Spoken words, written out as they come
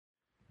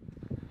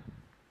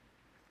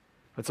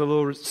It's a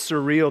little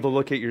surreal to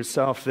look at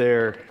yourself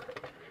there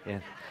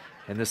in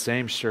the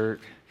same shirt.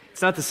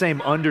 It's not the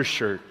same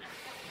undershirt.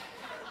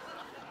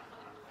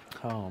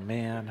 Oh,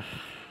 man.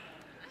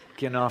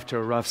 Getting off to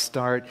a rough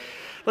start.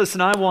 Listen,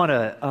 I want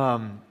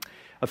to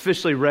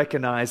officially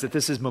recognize that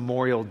this is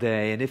Memorial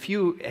Day. And if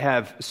you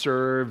have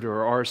served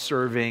or are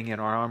serving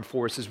in our armed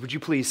forces, would you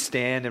please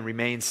stand and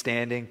remain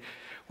standing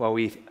while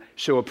we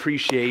show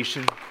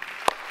appreciation?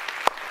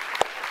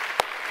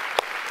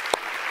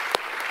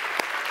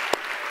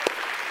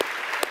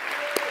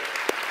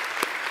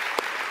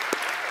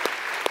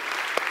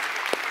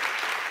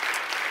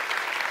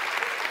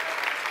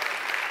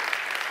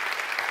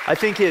 I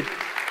think it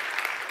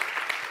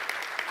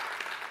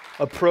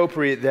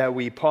appropriate that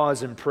we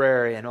pause in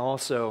prayer and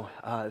also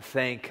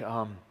thank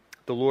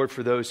the Lord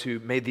for those who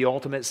made the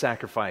ultimate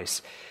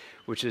sacrifice,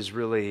 which is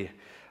really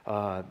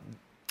the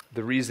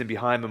reason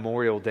behind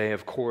Memorial Day,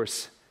 of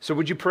course. So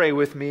would you pray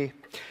with me?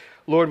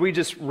 Lord, we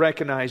just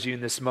recognize you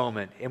in this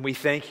moment, and we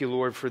thank you,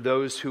 Lord, for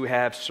those who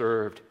have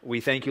served. We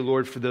thank you,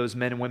 Lord, for those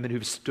men and women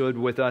who've stood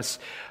with us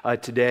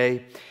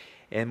today,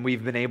 and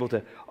we've been able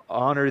to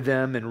honor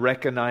them and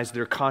recognize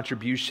their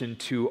contribution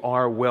to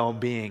our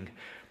well-being.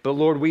 But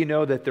Lord, we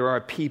know that there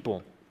are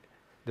people,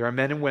 there are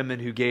men and women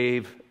who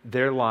gave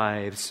their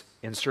lives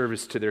in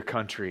service to their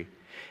country.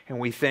 And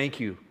we thank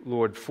you,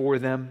 Lord, for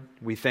them.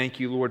 We thank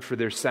you, Lord, for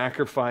their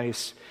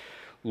sacrifice.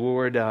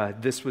 Lord,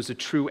 this was a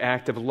true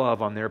act of love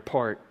on their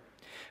part.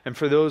 And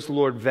for those,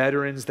 Lord,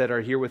 veterans that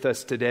are here with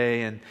us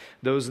today and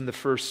those in the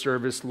first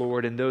service,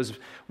 Lord, and those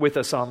with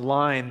us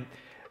online,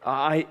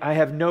 I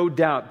have no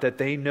doubt that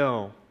they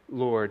know,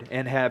 Lord,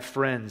 and have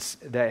friends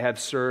that have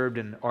served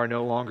and are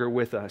no longer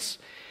with us.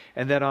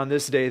 And that on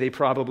this day, they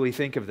probably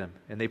think of them,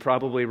 and they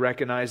probably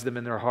recognize them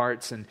in their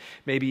hearts, and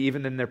maybe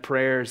even in their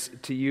prayers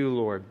to you,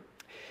 Lord.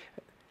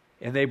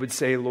 And they would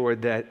say,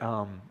 Lord, that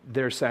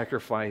their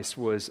sacrifice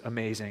was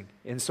amazing.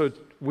 And so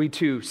we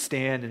too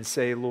stand and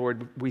say,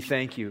 Lord, we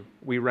thank you.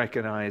 We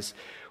recognize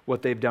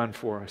what they've done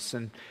for us.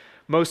 And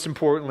most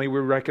importantly, we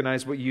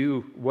recognize what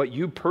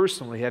you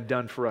personally have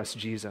done for us,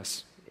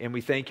 Jesus. And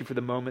we thank you for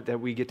the moment that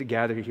we get to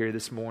gather here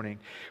this morning.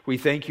 We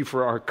thank you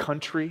for our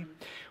country.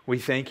 We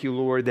thank you,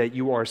 Lord, that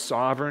you are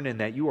sovereign and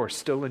that you are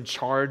still in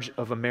charge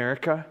of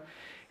America.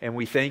 And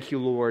we thank you,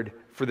 Lord,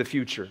 for the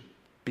future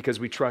because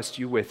we trust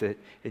you with it.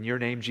 In your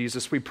name,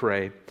 Jesus, we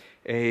pray.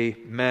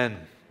 Amen.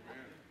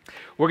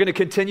 We're going to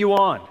continue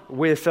on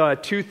with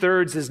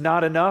 2/3 is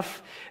not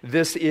enough.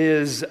 This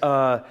is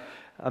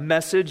a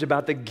message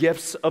about the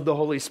gifts of the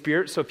Holy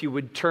Spirit. So if you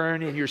would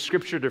turn in your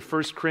scripture to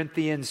 1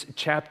 Corinthians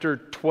chapter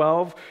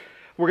 12,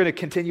 we're going to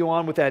continue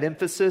on with that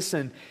emphasis.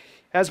 And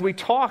as we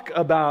talk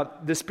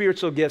about the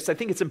spiritual gifts, I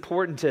think it's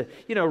important to,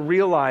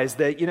 realize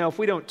that, if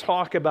we don't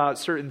talk about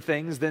certain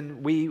things,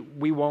 then we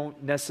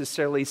won't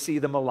necessarily see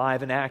them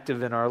alive and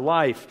active in our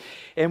life.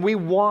 And we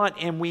want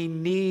and we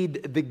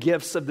need the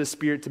gifts of the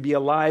Spirit to be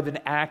alive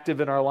and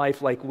active in our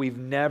life like we've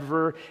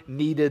never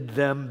needed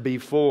them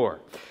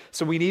before.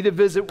 So we need to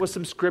visit with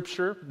some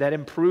scripture that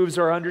improves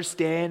our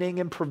understanding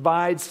and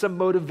provides some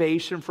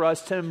motivation for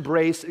us to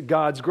embrace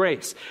God's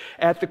grace.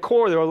 At the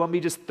core, though, let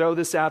me just throw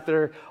this out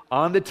there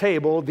on the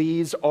table.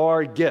 These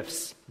are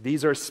gifts.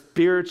 These are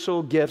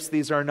spiritual gifts.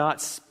 These are not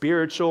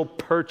spiritual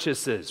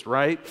purchases,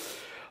 right?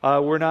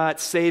 We're not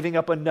saving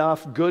up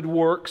enough good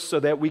works so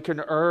that we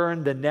can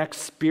earn the next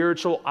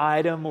spiritual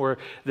item or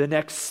the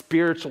next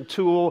spiritual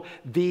tool.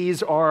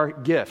 These are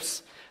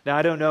gifts. Now,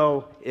 I don't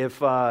know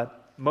if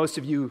most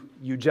of you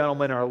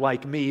gentlemen are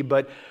like me,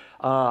 but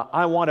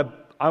I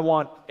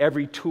want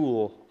every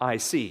tool I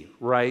see,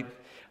 right?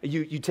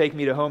 You take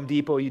me to Home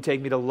Depot, you take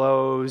me to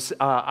Lowe's,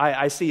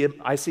 I see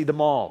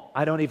them all.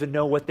 I don't even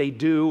know what they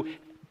do,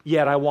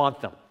 yet I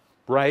want them,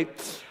 right?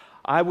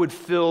 I would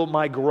fill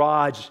my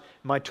garage,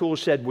 my tool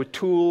shed with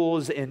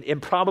tools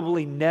and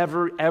probably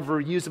never, ever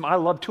use them. I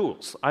love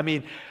tools. I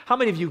mean, how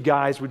many of you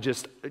guys would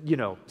just,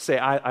 say,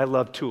 I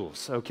love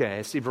tools? Okay,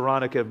 I see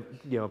Veronica,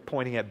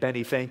 pointing at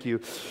Benny, thank you.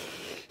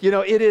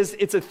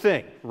 It's a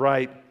thing,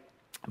 right?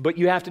 But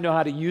you have to know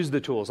how to use the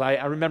tools.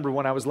 I remember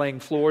when I was laying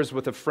floors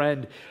with a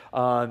friend,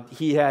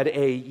 he had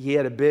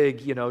a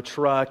big,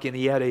 truck, and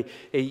he had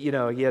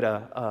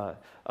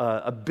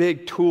a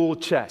big tool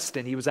chest,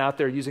 and he was out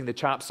there using the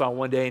chop saw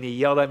one day, and he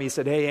yelled at me, he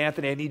said, "Hey,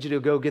 Anthony, I need you to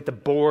go get the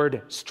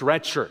board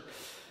stretcher."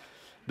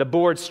 The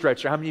board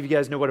stretcher. How many of you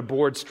guys know what a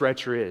board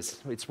stretcher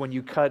is? It's when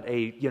you cut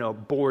a,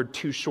 board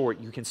too short.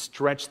 You can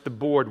stretch the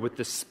board with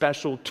this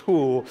special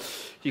tool.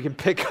 You can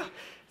pick up.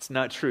 It's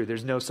not true.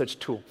 There's no such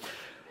tool.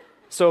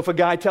 So if a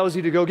guy tells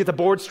you to go get the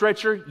board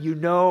stretcher,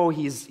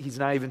 he's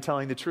not even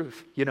telling the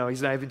truth. He's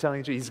not even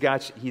telling the truth.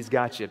 He's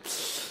got you.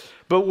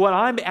 But what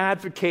I'm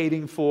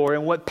advocating for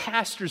and what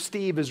Pastor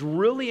Steve is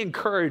really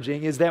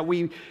encouraging is that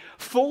we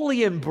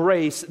fully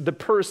embrace the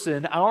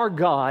person, our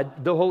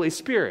God, the Holy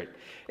Spirit.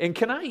 And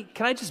can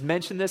I just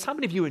mention this? How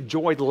many of you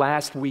enjoyed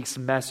last week's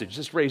message?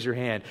 Just raise your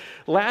hand.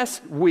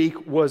 Last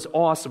week was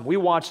awesome. We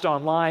watched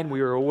online.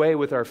 We were away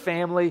with our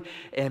family.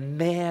 And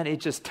man, it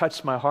just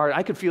touched my heart.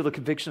 I could feel the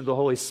conviction of the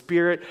Holy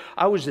Spirit.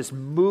 I was just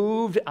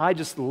moved. I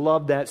just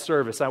loved that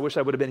service. I wish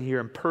I would have been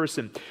here in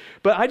person.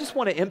 But I just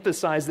want to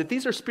emphasize that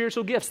these are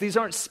spiritual gifts. These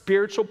aren't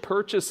spiritual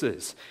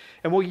purchases.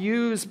 And we'll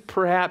use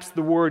perhaps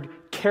the word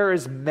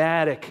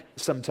charismatic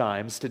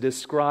sometimes to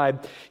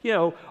describe,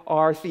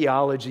 our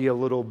theology a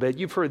little bit.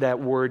 You've heard that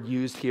word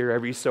used here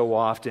every so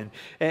often.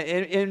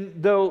 And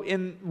though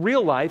in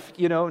real life,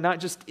 not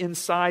just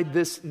inside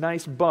this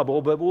nice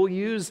bubble, but we'll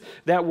use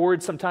that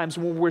word sometimes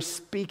when we're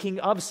speaking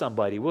of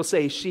somebody. We'll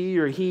say she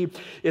or he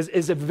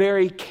is a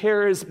very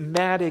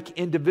charismatic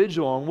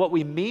individual. And what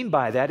we mean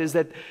by that is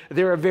that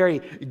they're a very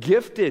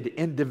gifted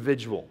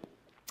individual.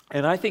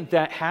 And I think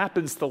that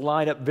happens to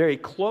line up very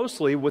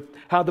closely with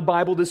how the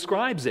Bible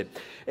describes it.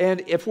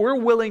 And if we're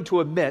willing to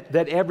admit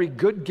that every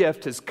good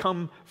gift has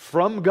come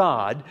from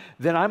God,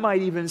 then I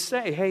might even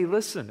say, hey,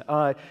 listen,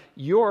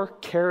 you're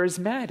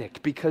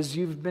charismatic because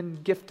you've been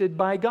gifted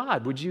by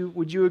God. Would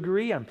you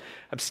agree? I'm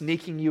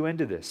sneaking you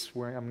into this,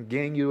 where I'm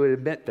getting you to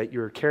admit that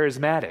you're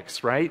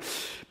charismatics, right?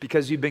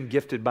 Because you've been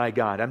gifted by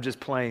God. I'm just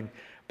playing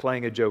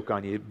a joke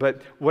on you.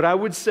 But what I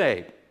would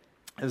say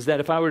is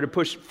that if I were to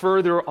push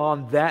further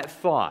on that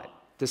thought,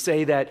 to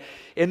say that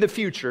in the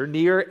future,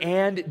 near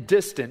and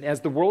distant,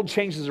 as the world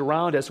changes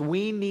around us,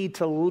 we need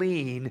to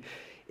lean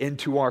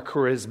into our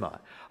charisma.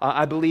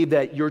 I believe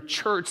that your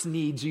church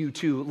needs you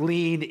to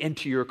lean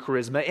into your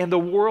charisma, and the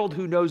world,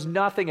 who knows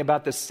nothing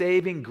about the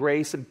saving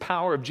grace and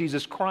power of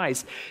Jesus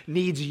Christ,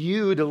 needs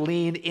you to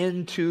lean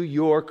into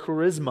your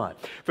charisma.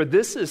 For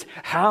this is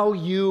how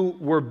you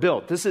were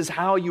built. This is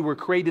how you were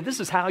created. This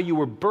is how you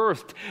were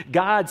birthed.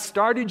 God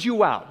started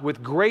you out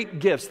with great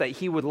gifts that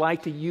He would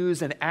like to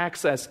use and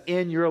access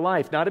in your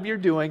life. Not of your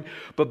doing,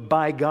 but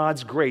by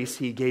God's grace,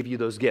 He gave you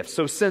those gifts.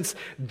 So since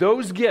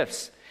those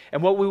gifts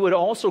and what we would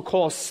also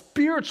call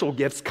spiritual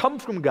gifts come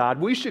from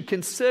God, we should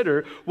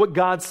consider what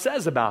God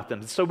says about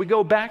them. So we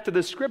go back to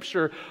the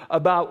scripture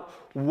about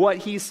what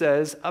He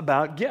says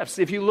about gifts.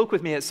 If you look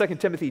with me at 2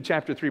 Timothy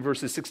chapter 3,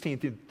 verses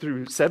 16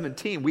 through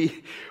 17,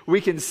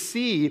 we can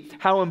see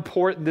how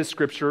important this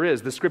scripture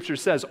is. The scripture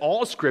says,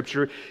 all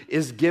scripture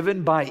is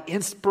given by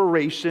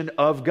inspiration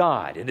of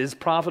God and is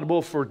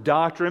profitable for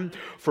doctrine,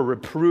 for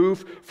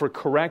reproof, for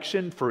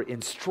correction, for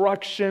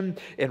instruction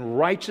in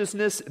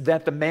righteousness,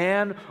 that the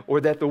man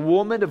or that the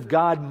woman of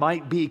God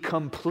might be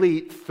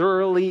complete,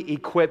 thoroughly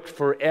equipped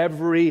for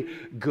every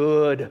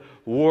good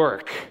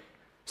work.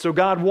 So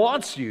God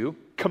wants you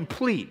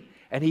complete,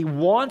 and He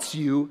wants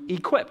you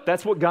equipped.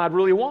 That's what God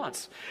really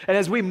wants. And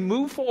as we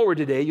move forward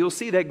today, you'll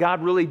see that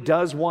God really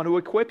does want to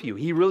equip you.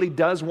 He really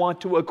does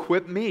want to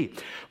equip me.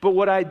 But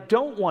what I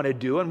don't want to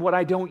do, and what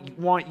I don't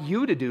want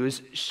you to do,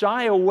 is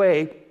shy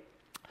away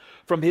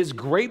from His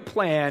great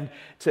plan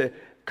to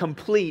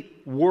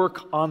complete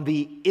work on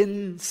the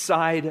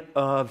inside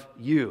of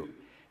you.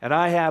 And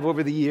I have,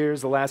 over the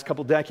years, the last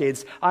couple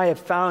decades, I have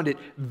found it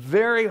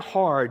very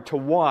hard to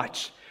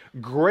watch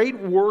great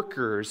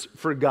workers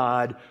for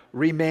God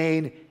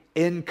remain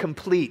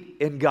incomplete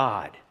in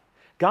God.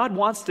 God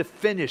wants to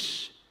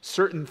finish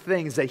certain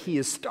things that He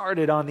has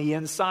started on the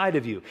inside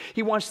of you.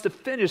 He wants to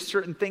finish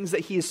certain things that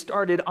He has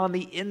started on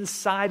the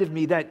inside of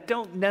me that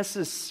don't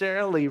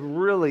necessarily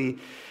really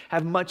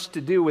have much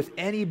to do with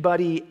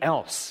anybody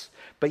else.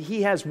 But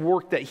He has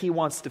work that He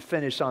wants to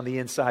finish on the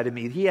inside of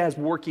me. He has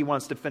work He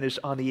wants to finish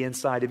on the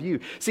inside of you.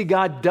 See,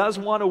 God does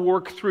want to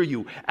work through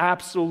you.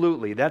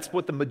 Absolutely. That's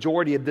what the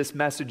majority of this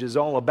message is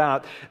all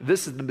about.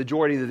 This is the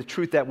majority of the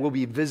truth that we'll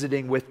be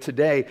visiting with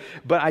today.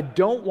 But I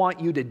don't want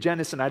you to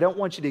jettison. I don't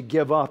want you to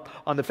give up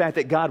on the fact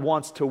that God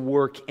wants to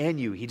work in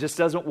you. He just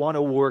doesn't want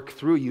to work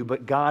through you,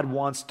 but God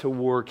wants to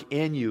work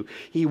in you.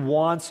 He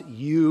wants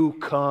you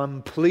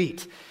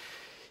complete.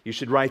 You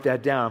should write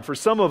that down. For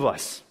some of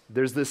us,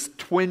 there's this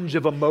twinge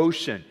of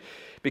emotion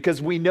because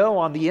we know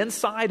on the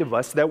inside of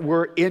us that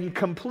we're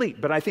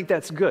incomplete. But I think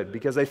that's good,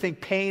 because I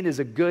think pain is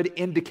a good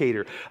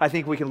indicator. I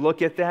think we can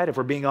look at that, if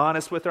we're being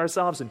honest with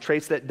ourselves, and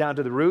trace that down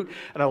to the root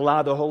and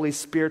allow the Holy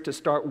Spirit to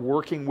start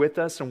working with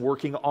us and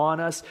working on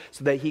us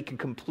so that He can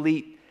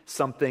complete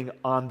something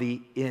on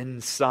the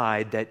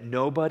inside that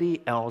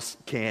nobody else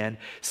can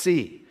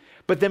see.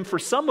 But then for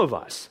some of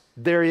us,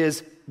 there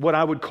is what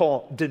I would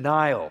call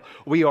denial.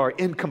 We are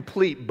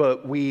incomplete,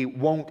 but we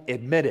won't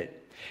admit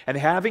it. And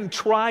having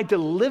tried to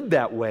live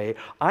that way,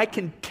 I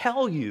can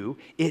tell you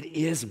it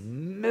is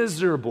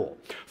miserable.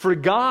 For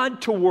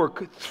God to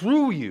work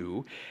through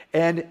you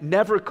and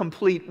never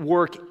complete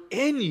work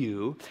in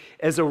you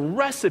is a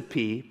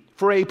recipe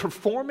for a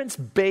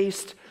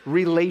performance-based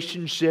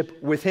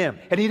relationship with Him.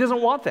 And He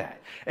doesn't want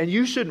that. And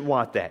you shouldn't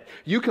want that.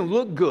 You can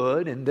look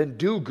good and then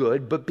do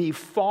good, but be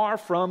far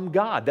from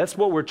God. That's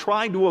what we're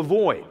trying to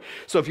avoid.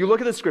 So if you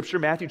look at the scripture,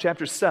 Matthew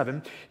chapter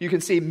 7, you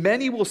can see,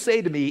 many will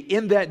say to me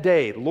in that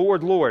day,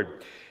 Lord,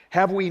 Lord.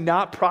 Have we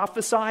not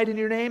prophesied in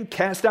your name,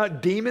 cast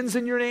out demons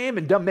in your name,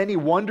 and done many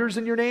wonders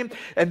in your name?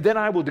 And then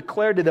I will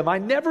declare to them, I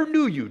never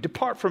knew you.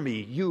 Depart from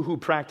me, you who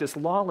practice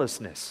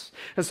lawlessness.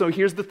 And so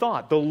here's the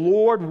thought. The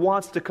Lord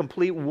wants to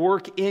complete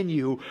work in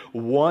you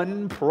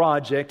one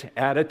project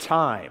at a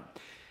time.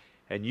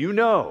 And you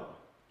know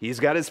He's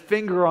got his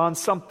finger on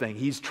something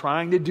he's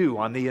trying to do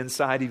on the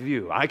inside of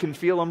you. I can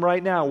feel him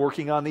right now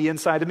working on the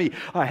inside of me.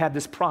 I have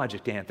this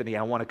project, Anthony,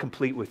 I want to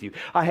complete with you.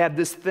 I have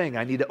this thing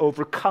I need to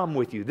overcome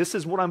with you. This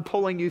is what I'm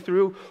pulling you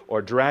through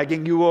or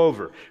dragging you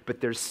over.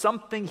 But there's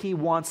something he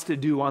wants to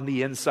do on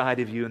the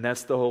inside of you, and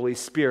that's the Holy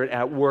Spirit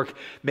at work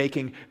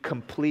making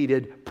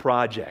completed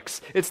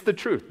projects. It's the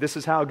truth. This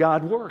is how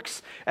God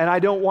works. And I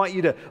don't want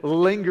you to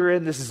linger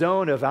in this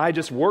zone of, I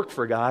just work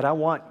for God. I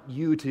want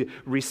you to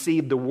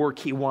receive the work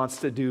he wants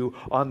to do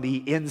on the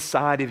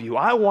inside of you.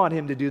 I want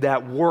him to do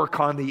that work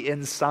on the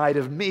inside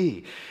of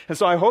me. And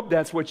so I hope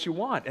that's what you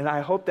want, and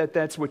I hope that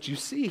that's what you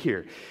see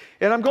here.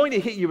 And I'm going to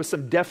hit you with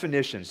some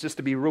definitions, just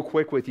to be real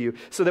quick with you,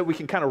 so that we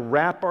can kind of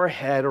wrap our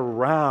head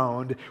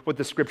around what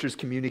the Scripture's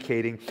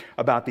communicating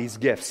about these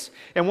gifts.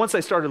 And once I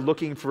started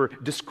looking for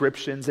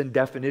descriptions and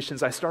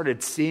definitions, I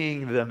started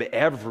seeing them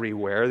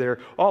everywhere. They're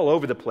all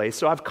over the place.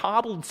 So I've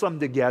cobbled some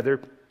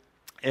together.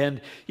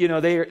 And,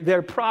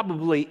 they're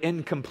probably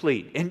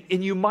incomplete. And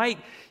you might,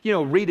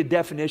 read a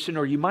definition,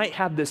 or you might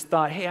have this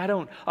thought, hey, I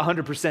don't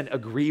 100%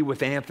 agree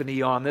with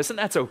Anthony on this, and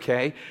that's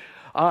okay.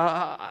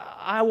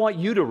 I want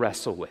you to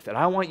wrestle with it.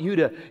 I want you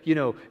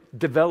to,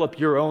 develop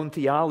your own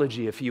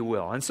theology, if you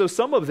will. And so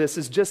some of this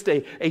is just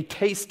a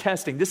taste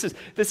testing. This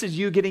is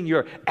you getting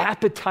your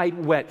appetite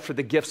whet for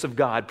the gifts of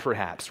God,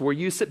 perhaps, where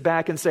you sit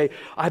back and say,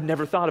 I've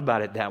never thought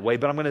about it that way,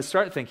 but I'm going to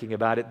start thinking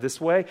about it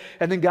this way.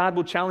 And then God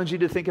will challenge you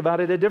to think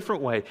about it a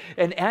different way.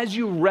 And as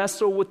you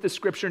wrestle with the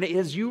Scripture, and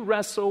as you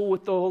wrestle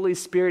with the Holy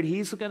Spirit,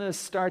 He's going to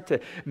start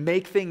to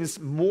make things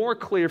more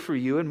clear for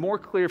you and more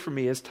clear for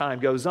me as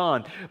time goes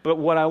on. But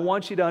what I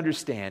want you to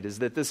understand is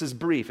that this is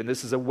brief, and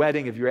this is a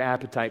whetting of your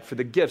appetite for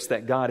the gifts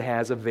that God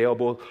has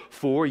available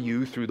for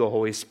you through the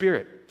Holy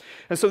Spirit.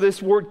 And so this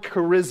word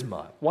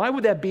charisma, why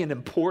would that be an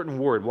important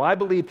word? Well, I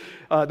believe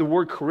the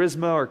word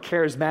charisma or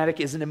charismatic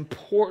is an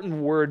important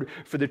word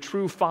for the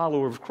true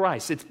follower of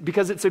Christ. It's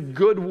because it's a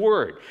good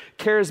word.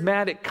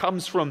 Charismatic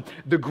comes from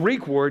the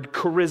Greek word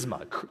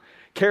charisma.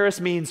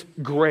 Charis means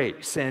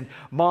grace, and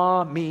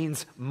ma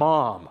means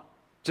mom.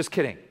 Just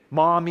kidding.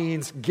 Ma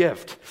means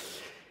gift.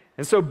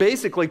 And so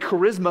basically,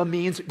 charisma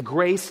means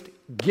graced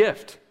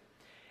gift.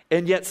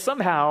 And yet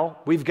somehow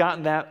we've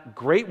gotten that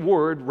great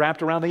word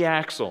wrapped around the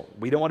axle.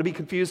 We don't want to be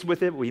confused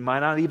with it. We might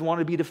not even want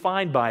to be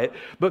defined by it.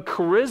 But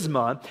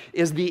charisma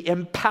is the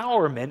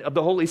empowerment of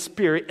the Holy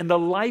Spirit in the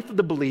life of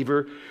the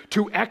believer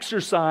to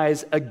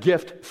exercise a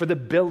gift for the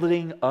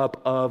building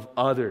up of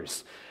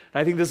others.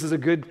 I think this is a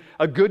good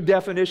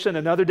definition.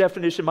 Another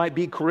definition might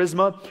be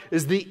charisma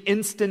is the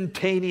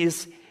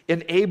instantaneous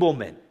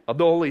enablement of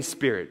the Holy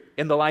Spirit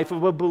in the life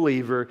of a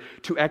believer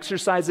to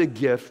exercise a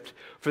gift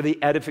for the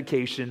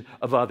edification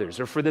of others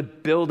or for the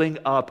building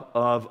up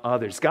of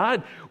others.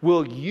 God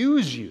will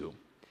use you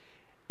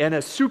in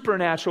a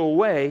supernatural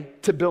way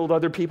to build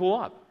other people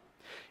up.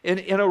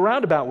 In a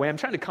roundabout way, I'm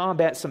trying to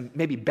combat some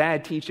maybe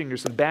bad teaching or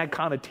some bad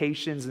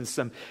connotations and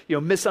some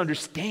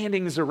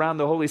misunderstandings around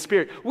the Holy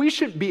Spirit. We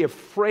shouldn't be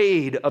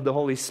afraid of the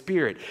Holy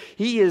Spirit.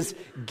 He has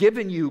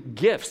given you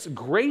gifts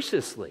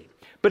graciously.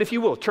 But if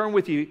you will, turn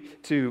with you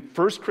to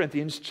 1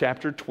 Corinthians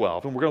chapter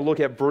 12, and we're going to look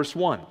at verse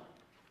 1.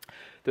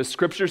 The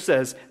Scripture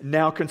says,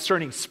 now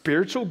concerning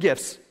spiritual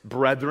gifts,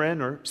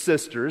 brethren or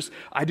sisters,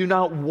 I do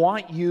not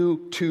want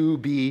you to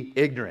be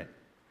ignorant.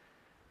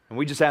 And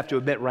we just have to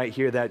admit right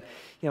here that,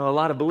 a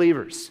lot of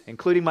believers,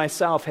 including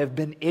myself, have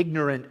been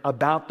ignorant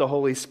about the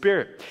Holy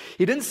Spirit.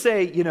 He didn't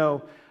say,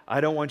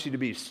 I don't want you to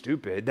be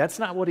stupid. That's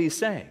not what he's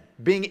saying.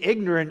 Being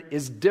ignorant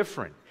is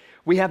different.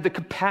 We have the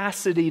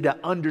capacity to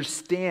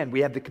understand.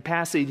 We have the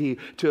capacity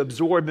to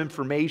absorb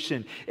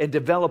information and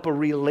develop a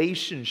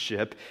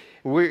relationship.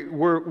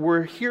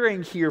 We're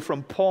hearing here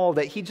from Paul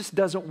that he just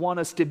doesn't want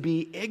us to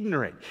be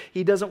ignorant.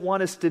 He doesn't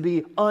want us to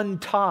be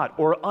untaught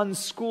or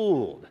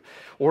unschooled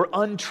or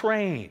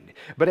untrained.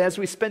 But as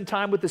we spend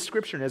time with the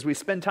Scripture and as we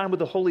spend time with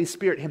the Holy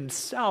Spirit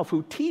himself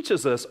who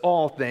teaches us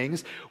all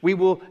things, we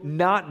will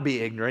not be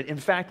ignorant. In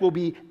fact, we'll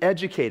be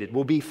educated,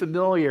 we'll be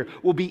familiar,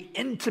 we'll be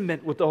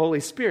intimate with the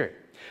Holy Spirit.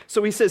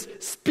 So he says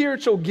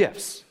spiritual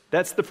gifts.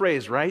 That's the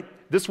phrase, right?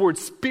 This word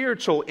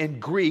spiritual in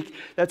Greek,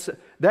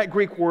 that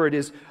Greek word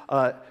is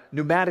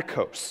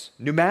pneumatikos.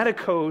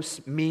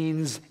 Pneumatikos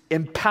means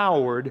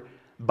empowered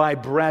by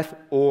breath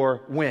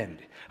or wind.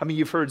 I mean,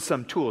 you've heard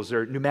some tools.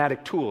 They're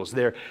pneumatic tools.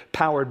 They're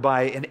powered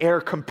by an air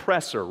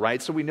compressor,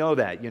 right? So we know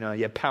that. You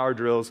have power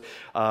drills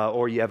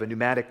or you have a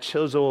pneumatic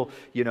chisel.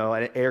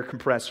 An air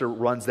compressor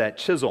runs that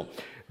chisel.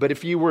 But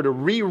if you were to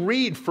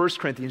reread 1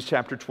 Corinthians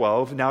chapter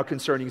 12, now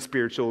concerning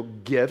spiritual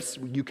gifts,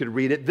 you could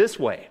read it this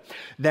way.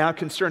 Now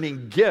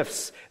concerning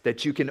gifts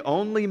that you can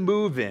only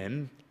move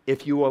in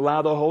if you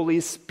allow the Holy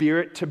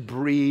Spirit to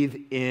breathe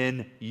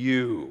in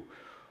you.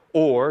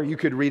 Or you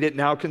could read it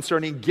now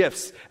concerning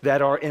gifts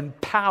that are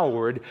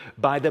empowered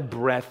by the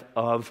breath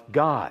of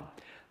God.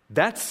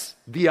 That's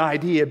the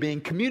idea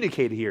being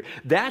communicated here.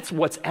 That's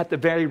what's at the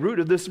very root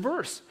of this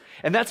verse.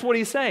 And that's what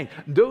he's saying.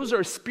 Those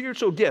are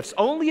spiritual gifts,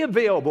 only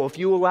available if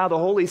you allow the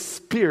Holy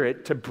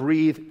Spirit to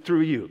breathe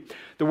through you.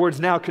 The words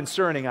now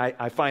concerning,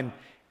 I find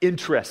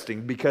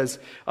interesting because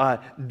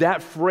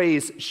that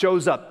phrase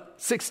shows up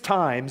 6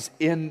 times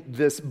in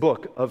this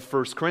book of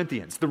 1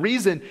 Corinthians. The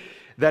reason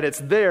that it's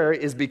there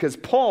is because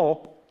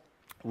Paul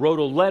wrote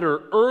a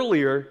letter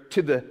earlier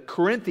to the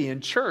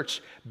Corinthian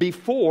church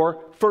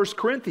before 1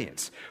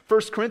 Corinthians.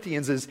 1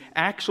 Corinthians is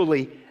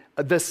actually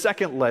the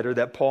second letter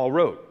that Paul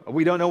wrote.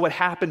 We don't know what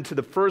happened to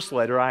the first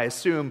letter. I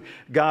assume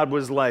God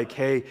was like,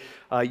 hey,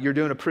 you're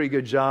doing a pretty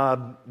good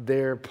job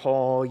there,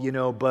 Paul,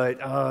 but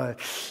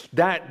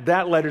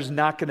that letter's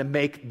not going to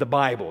make the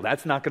Bible.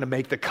 That's not going to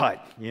make the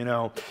cut,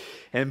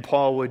 And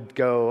Paul would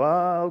go,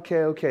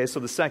 okay. So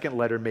the second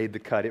letter made the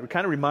cut. It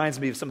kind of reminds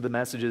me of some of the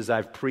messages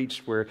I've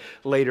preached where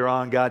later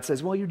on God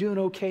says, well, you're doing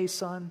okay,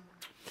 son.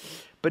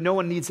 But no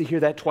one needs to hear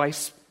that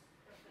twice.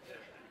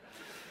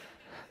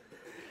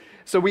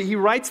 So he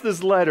writes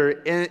this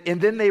letter,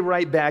 and then they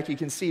write back. You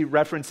can see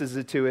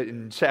references to it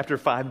in chapter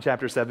 5 and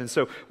chapter 7.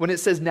 So when it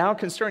says now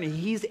concerning,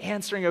 he's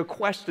answering a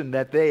question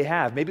that they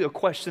have, maybe a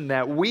question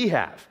that we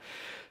have.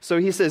 So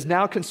he says,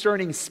 now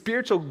concerning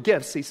spiritual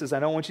gifts, he says, I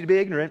don't want you to be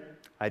ignorant.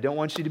 I don't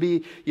want you to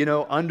be,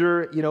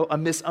 under, a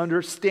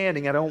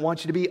misunderstanding. I don't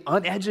want you to be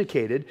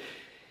uneducated.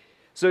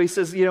 So he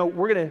says,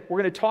 we're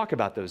going to talk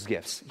about those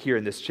gifts here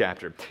in this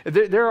chapter.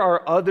 There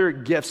are other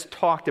gifts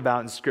talked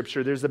about in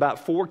Scripture. There's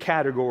about 4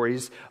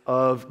 categories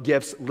of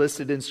gifts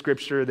listed in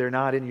Scripture. They're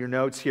not in your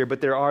notes here, but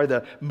there are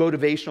the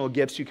motivational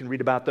gifts. You can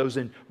read about those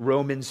in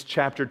Romans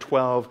chapter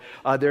 12.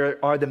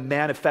 There are the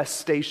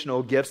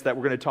manifestational gifts that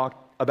we're going to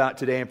talk about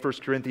today in 1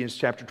 Corinthians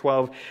chapter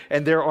 12.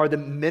 And there are the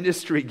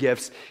ministry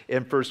gifts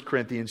in 1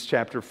 Corinthians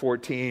chapter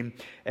 14.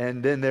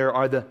 And then there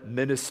are the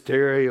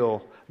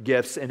ministerial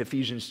gifts in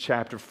Ephesians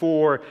chapter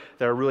 4.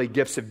 That are really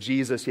gifts of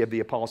Jesus. You have the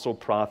apostle,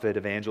 prophet,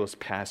 evangelist,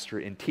 pastor,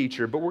 and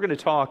teacher. But we're going to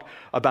talk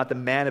about the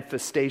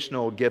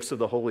manifestational gifts of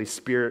the Holy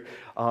Spirit.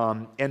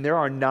 And there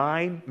are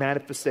 9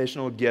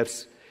 manifestational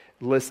gifts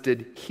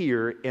listed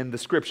here in the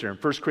Scripture. In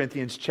 1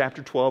 Corinthians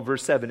chapter 12,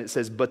 verse 7, it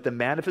says, but the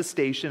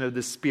manifestation of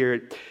the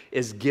Spirit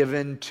is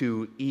given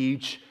to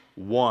each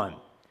one.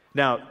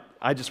 Now,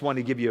 I just want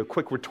to give you a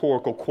quick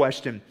rhetorical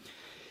question.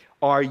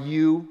 Are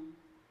you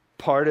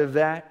part of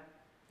that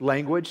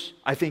language?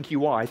 I think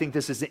you are. I think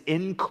this is an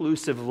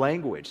inclusive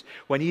language.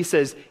 When he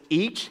says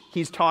each,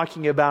 he's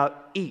talking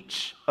about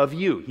each of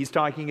you. He's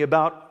talking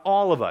about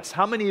all of us.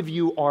 How many of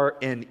you are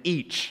an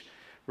each?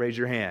 Raise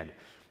your hand.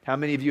 How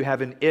many of you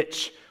have an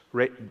itch?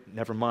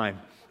 Never mind.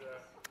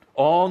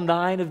 All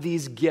 9 of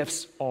these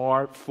gifts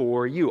are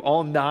for you.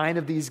 All 9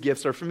 of these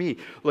gifts are for me.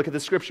 Look at the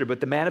Scripture. But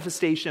the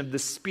manifestation of the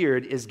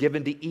Spirit is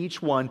given to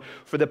each one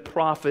for the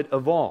profit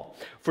of all.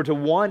 For to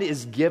one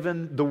is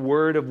given the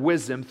word of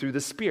wisdom through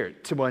the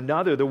Spirit. To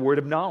another, the word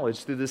of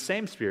knowledge through the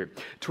same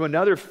Spirit. To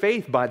another,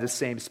 faith by the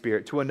same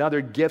Spirit. To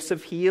another, gifts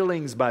of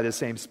healings by the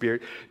same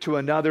Spirit. To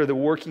another, the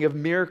working of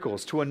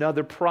miracles. To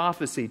another,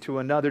 prophecy. To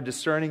another,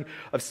 discerning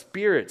of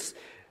spirits.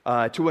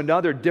 To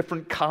another,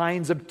 different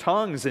kinds of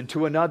tongues, and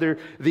to another,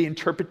 the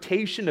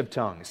interpretation of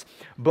tongues.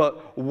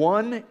 But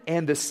one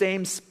and the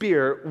same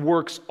Spirit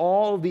works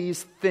all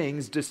these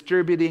things,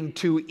 distributing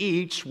to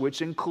each,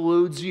 which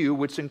includes you,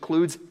 which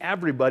includes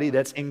everybody.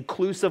 That's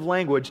inclusive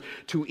language,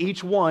 to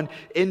each one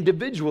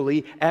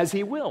individually as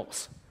He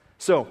wills.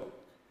 So,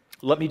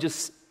 let me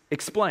just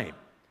explain.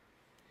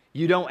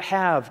 You don't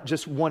have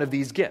just one of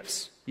these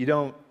gifts. You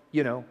don't,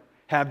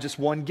 have just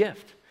one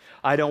gift.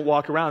 I don't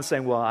walk around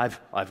saying, well,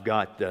 I've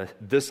got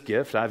this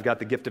gift, I've got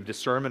the gift of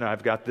discernment,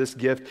 I've got this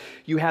gift.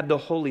 You have the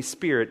Holy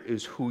Spirit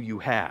is who you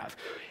have.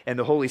 And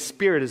the Holy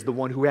Spirit is the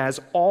one who has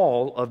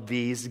all of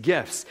these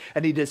gifts.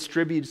 And He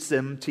distributes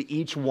them to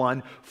each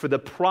one for the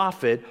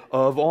profit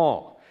of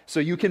all. So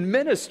you can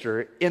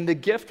minister in the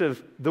gift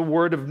of the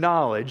word of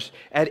knowledge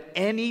at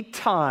any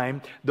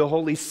time the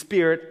Holy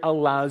Spirit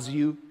allows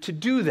you to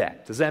do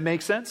that. Does that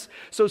make sense?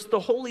 So it's the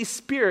Holy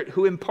Spirit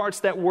who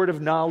imparts that word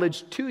of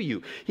knowledge to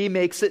you. He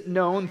makes it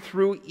known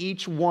through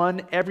each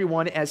one,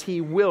 everyone, as He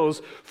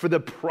wills for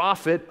the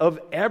profit of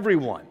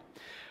everyone.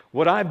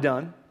 What I've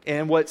done,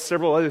 and what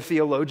several other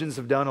theologians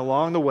have done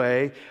along the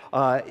way,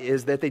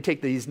 is that they take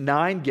these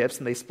 9 gifts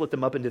and they split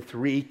them up into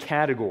 3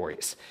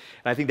 categories.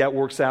 And I think that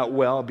works out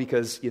well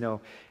because,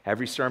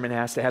 every sermon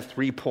has to have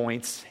 3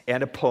 points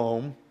and a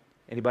poem.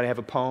 Anybody have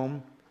a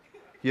poem?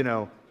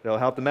 It'll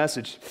help the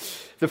message.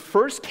 The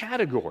first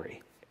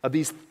category of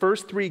these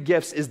first 3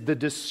 gifts is the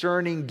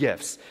discerning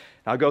gifts.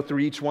 I'll go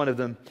through each one of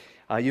them.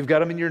 You've got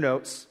them in your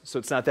notes, so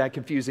it's not that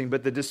confusing.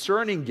 But the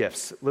discerning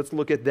gifts, let's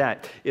look at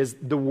that, is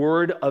the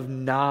word of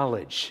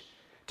knowledge.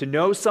 To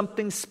know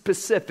something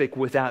specific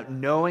without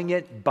knowing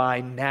it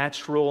by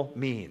natural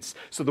means.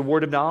 So the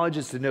word of knowledge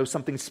is to know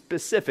something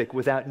specific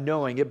without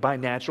knowing it by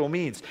natural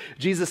means.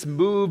 Jesus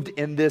moved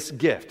in this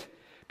gift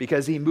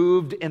because He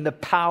moved in the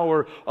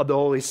power of the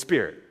Holy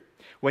Spirit.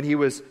 When he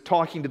was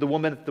talking to the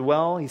woman at the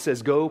well, he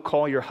says, go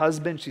call your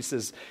husband. She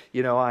says,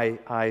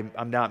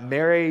 I'm not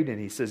married. And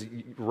he says,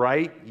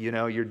 right,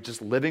 you're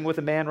just living with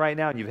a man right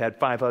now, and you've had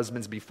 5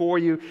 husbands before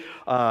you.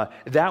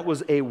 That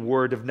was a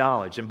word of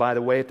knowledge. And by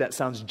the way, if that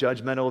sounds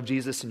judgmental of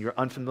Jesus and you're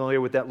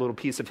unfamiliar with that little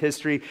piece of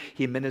history,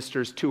 he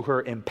ministers to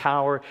her in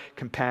power,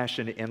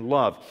 compassion, and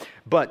love.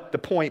 But the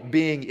point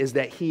being is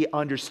that he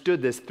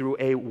understood this through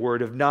a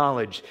word of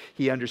knowledge.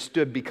 He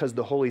understood because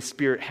the Holy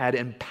Spirit had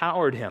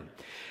empowered him.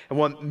 And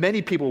what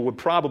many people would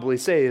probably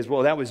say is,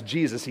 well, that was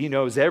Jesus. He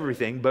knows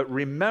everything. But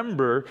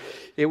remember,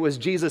 it was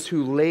Jesus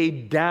who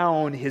laid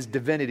down his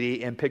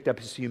divinity and picked up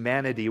his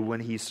humanity when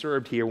he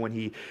served here, when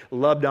he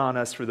loved on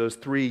us for those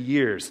 3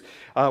 years.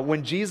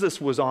 When Jesus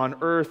was on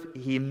earth,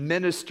 he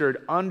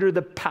ministered under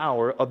the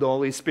power of the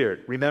Holy Spirit.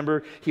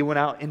 Remember, he went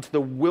out into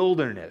the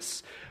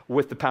wilderness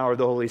with the power of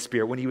the Holy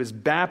Spirit. When he was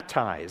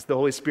baptized, the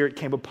Holy Spirit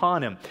came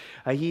upon him.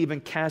 He even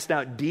cast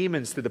out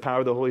demons through the power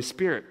of the Holy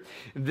Spirit.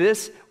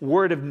 This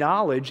word of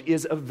knowledge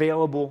is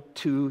available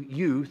to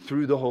you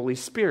through the Holy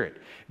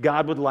Spirit.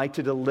 God would like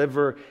to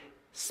deliver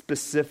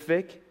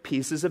specific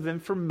pieces of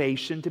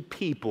information to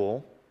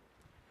people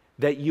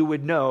that you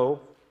would know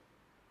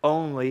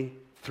only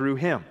through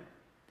him.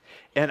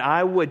 And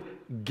I would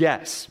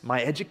guess,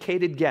 my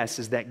educated guess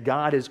is that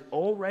God has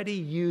already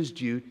used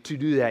you to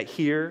do that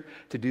here,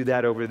 to do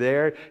that over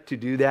there, to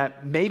do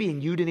that maybe,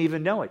 and you didn't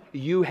even know it.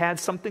 You had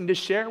something to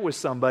share with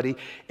somebody,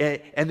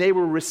 and they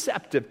were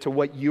receptive to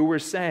what you were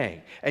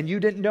saying. And you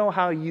didn't know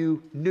how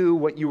you knew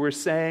what you were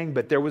saying,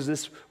 but there was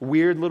this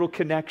weird little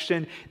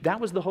connection. That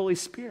was the Holy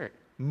Spirit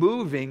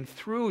moving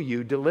through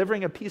you,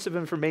 delivering a piece of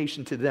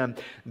information to them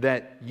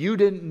that you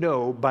didn't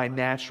know by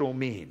natural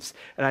means.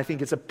 And I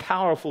think it's a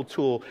powerful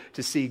tool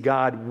to see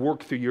God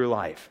work through your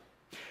life.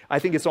 I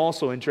think it's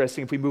also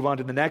interesting, if we move on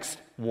to the next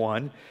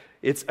one,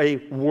 it's a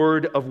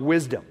word of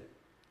wisdom.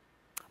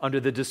 Under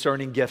the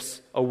discerning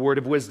gifts, a word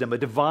of wisdom, a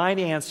divine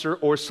answer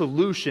or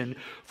solution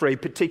for a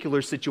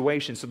particular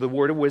situation. So the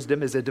word of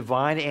wisdom is a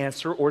divine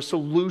answer or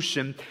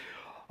solution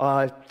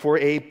for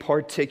a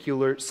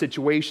particular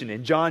situation.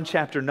 In John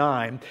chapter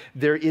 9,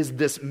 there is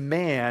this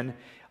man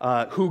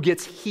who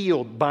gets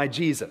healed by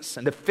Jesus.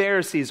 And the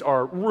Pharisees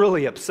are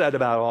really upset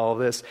about all of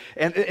this.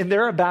 And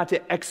they're about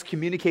to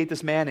excommunicate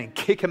this man and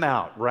kick him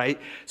out,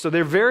 right? So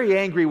they're very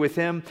angry with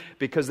him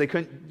because they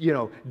couldn't,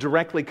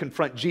 directly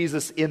confront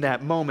Jesus in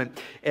that moment.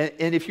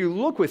 And if you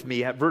look with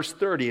me at verse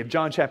 30 of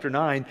John chapter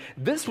 9,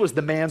 this was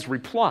the man's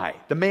reply.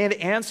 The man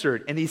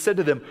answered, and he said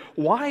to them,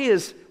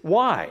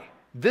 why?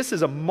 This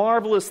is a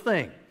marvelous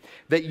thing,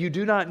 that you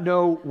do not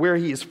know where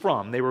he is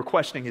from. They were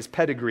questioning his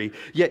pedigree.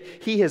 Yet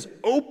he has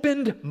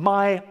opened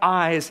my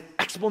eyes!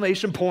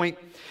 Exclamation point.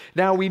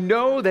 Now we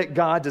know that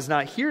God does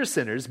not hear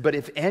sinners, but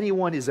if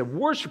anyone is a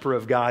worshiper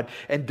of God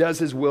and does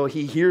his will,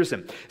 he hears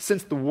him.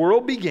 Since the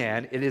world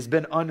began, it has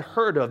been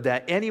unheard of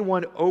that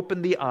anyone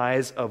opened the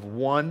eyes of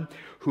one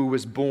who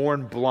was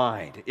born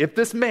blind. If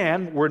this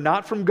man were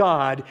not from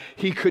God,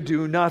 he could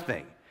do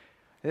nothing.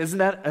 Isn't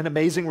that an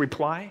amazing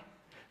reply?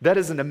 That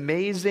is an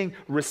amazing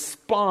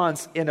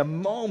response in a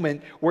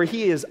moment where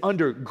he is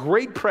under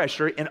great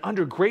pressure and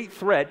under great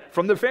threat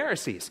from the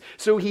Pharisees.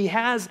 So he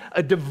has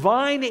a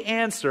divine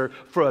answer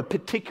for a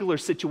particular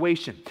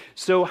situation.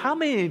 So how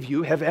many of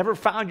you have ever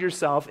found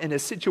yourself in a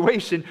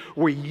situation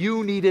where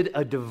you needed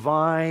a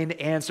divine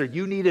answer?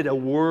 You needed a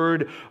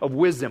word of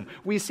wisdom.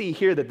 We see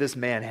here that this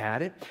man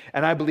had it,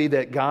 and I believe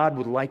that God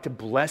would like to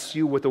bless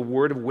you with a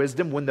word of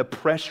wisdom when the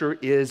pressure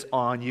is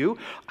on you.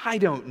 I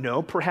don't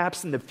know.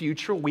 Perhaps in the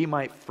future we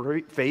might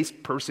face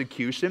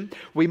persecution.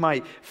 We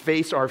might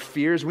face our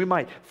fears. We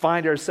might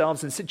find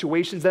ourselves in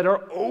situations that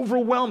are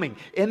overwhelming.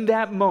 In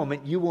that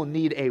moment, you will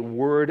need a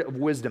word of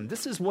wisdom.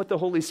 This is what the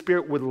Holy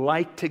Spirit would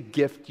like to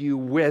gift you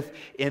with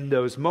in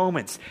those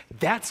moments.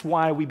 That's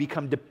why we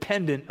become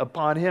dependent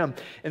upon him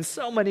in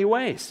so many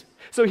ways.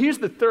 So here's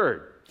the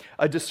third,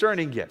 a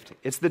discerning gift.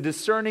 It's the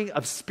discerning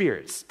of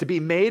spirits, to be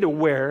made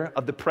aware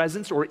of the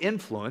presence or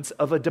influence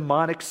of a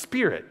demonic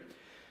spirit.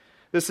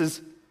 This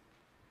is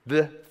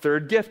the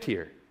third gift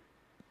here,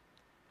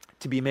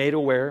 to be made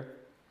aware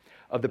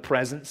of the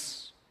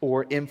presence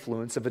or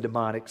influence of a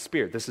demonic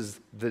spirit. This is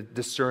the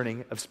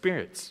discerning of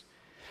spirits.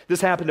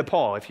 This happened to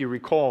Paul. If you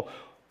recall,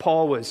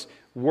 Paul was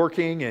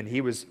working and he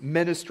was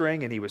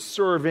ministering and he was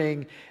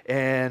serving,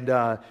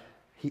 and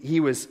he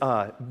was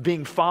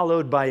being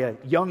followed by a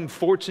young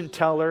fortune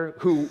teller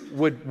who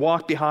would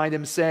walk behind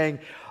him saying,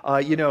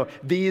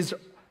 these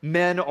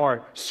men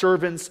are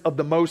servants of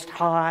the Most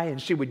High,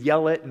 and she would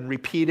yell it and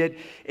repeat it.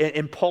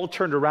 And Paul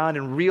turned around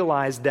and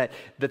realized that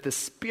the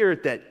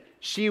spirit that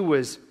she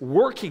was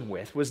working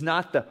with was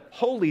not the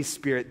Holy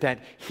Spirit that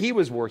he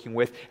was working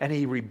with, and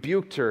he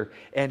rebuked her,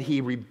 and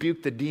he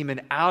rebuked the demon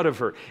out of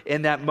her.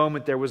 In that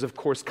moment, there was, of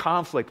course,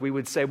 conflict. We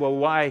would say, well,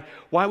 why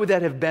would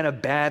that have been a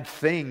bad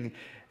thing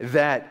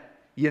that,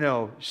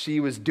 she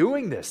was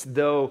doing this?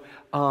 Though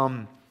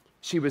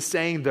she was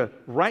saying the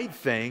right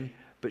thing,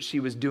 but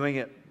she was doing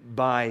it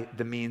by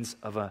the means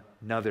of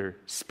another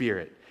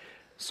spirit.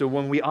 So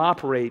when we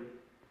operate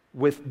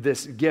with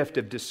this gift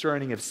of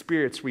discerning of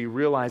spirits, we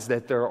realize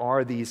that there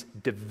are these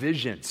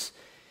divisions.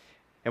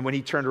 And when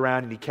he turned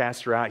around and he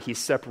cast her out, he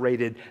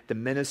separated the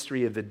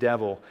ministry of the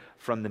devil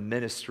from the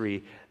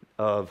ministry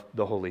of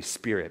the Holy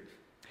Spirit.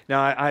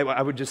 Now,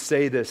 I would just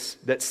say this,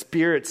 that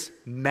spirits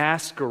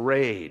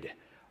masquerade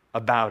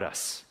about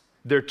us.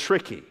 They're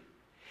tricky.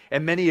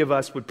 And many of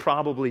us would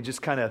probably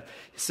just kind of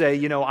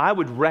say, I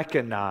would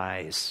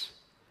recognize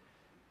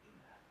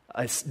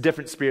a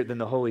different spirit than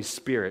the Holy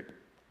Spirit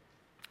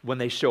when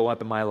they show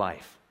up in my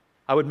life.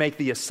 I would make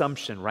the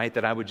assumption, right,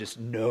 that I would just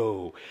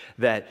know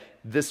that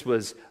this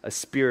was a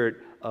spirit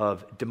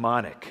of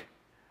demonic,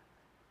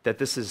 that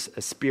this is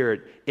a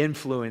spirit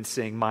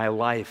influencing my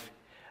life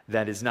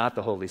that is not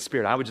the Holy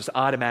Spirit. I would just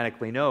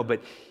automatically know.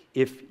 But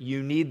if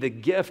you need the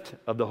gift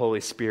of the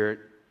Holy Spirit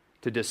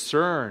to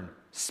discern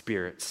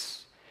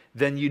spirits,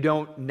 then you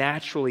don't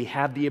naturally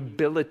have the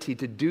ability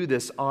to do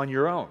this on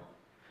your own.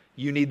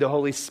 You need the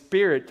Holy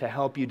Spirit to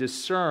help you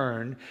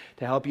discern,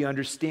 to help you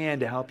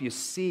understand, to help you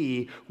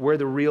see where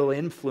the real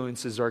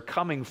influences are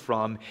coming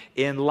from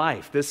in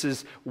life. This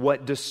is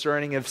what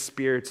discerning of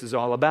spirits is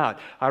all about.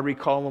 I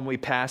recall when we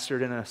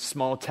pastored in a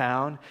small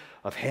town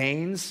of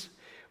Haines,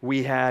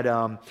 we had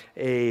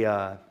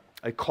a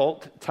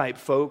cult-type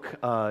folk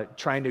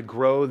trying to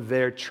grow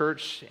their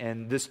church,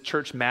 and this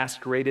church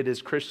masqueraded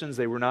as Christians.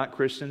 They were not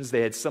Christians.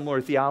 They had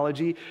similar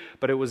theology,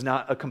 but it was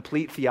not a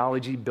complete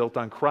theology built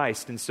on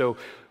Christ. And so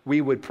we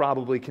would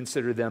probably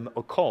consider them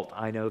a cult.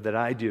 I know that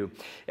I do.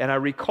 And I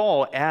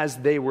recall as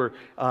they were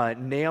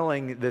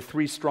nailing the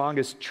three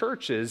strongest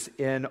churches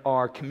in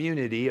our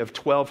community of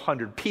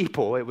 1,200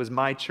 people, it was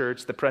my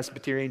church, the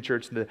Presbyterian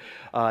Church, and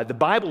the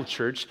Bible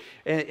Church,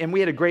 and we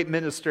had a great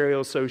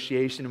ministerial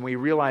association, and we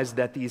realized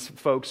that these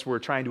folks were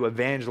trying to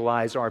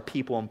evangelize our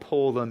people and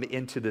pull them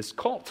into this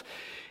cult.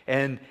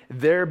 And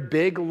their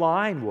big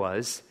line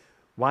was,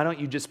 why don't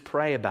you just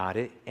pray about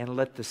it and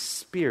let the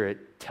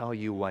Spirit tell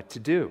you what to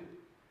do?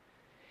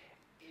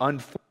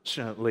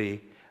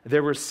 Unfortunately,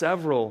 there were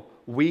several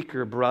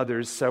weaker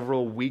brothers,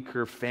 several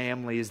weaker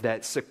families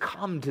that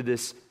succumbed to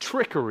this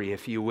trickery,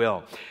 if you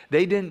will.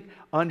 They didn't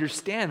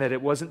understand that it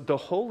wasn't the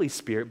Holy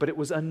Spirit, but it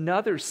was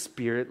another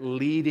spirit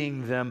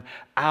leading them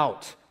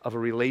out of a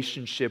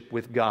relationship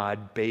with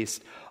God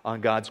based on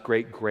God's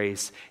great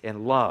grace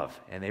and love.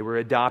 And they were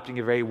adopting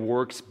a very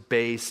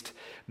works-based,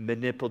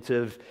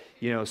 manipulative,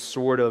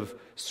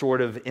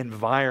 sort of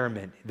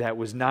environment that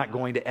was not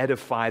going to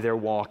edify their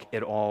walk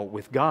at all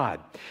with God.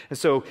 And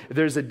so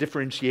there's a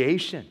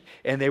differentiation,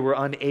 and they were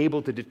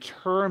unable to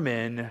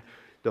determine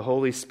the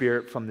Holy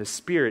Spirit from the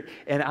Spirit.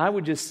 And I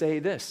would just say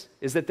this,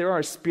 is that there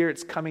are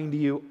spirits coming to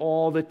you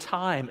all the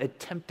time,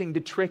 attempting to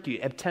trick you,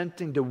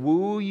 attempting to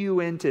woo you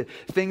into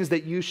things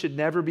that you should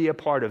never be a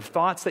part of,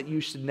 thoughts that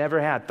you should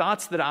never have,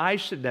 thoughts that I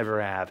should never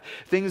have,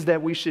 things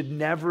that we should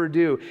never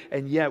do.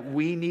 And yet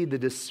we need the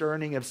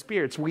discerning of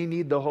spirits. We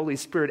need the Holy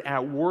Spirit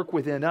at work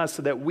within us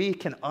so that we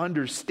can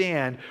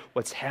understand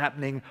what's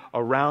happening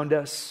around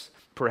us,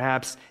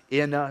 perhaps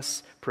in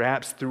us,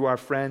 perhaps through our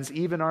friends,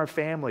 even our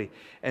family,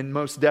 and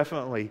most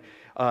definitely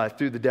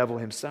through the devil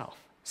himself.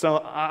 So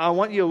I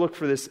want you to look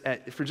for this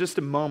for just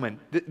a moment.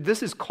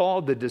 This is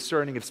called the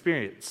discerning of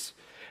spirits.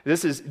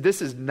 This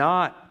is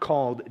not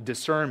called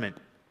discernment.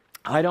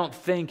 I don't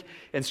think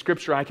in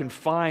Scripture I can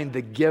find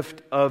the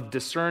gift of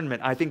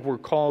discernment. I think we're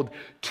called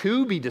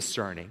to be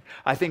discerning.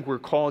 I think we're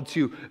called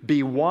to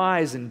be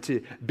wise and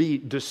to be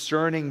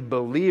discerning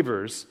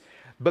believers.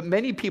 But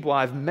many people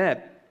I've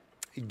met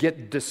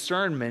get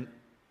discernment,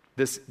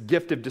 this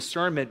gift of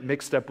discernment,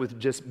 mixed up with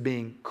just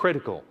being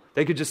critical.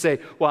 They could just say,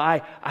 well,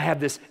 I have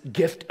this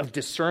gift of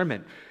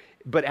discernment.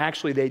 But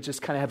actually they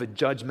just kind of have a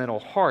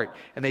judgmental heart,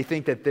 and they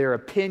think that their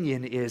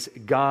opinion is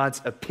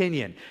God's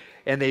opinion.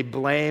 And they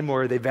blame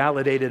or they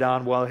validate it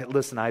on, well,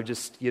 listen, I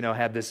just,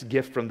 have this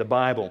gift from the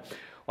Bible.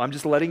 Well, I'm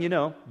just letting you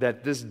know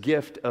that this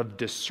gift of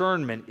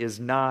discernment is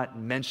not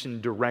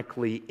mentioned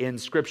directly in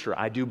Scripture.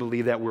 I do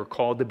believe that we're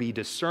called to be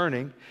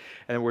discerning,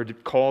 and we're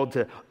called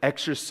to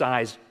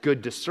exercise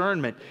good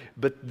discernment.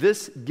 But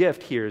this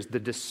gift here is the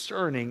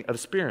discerning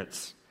of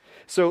spirits.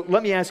 So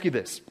let me ask you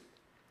this.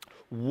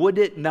 Would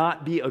it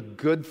not be a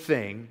good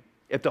thing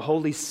if the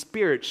Holy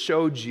Spirit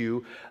showed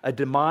you a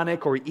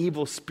demonic or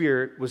evil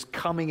spirit was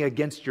coming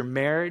against your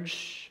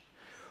marriage,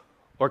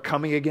 or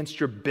coming against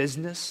your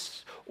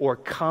business, or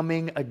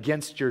coming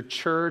against your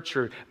church,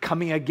 or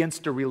coming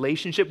against a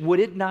relationship? Would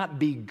it not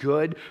be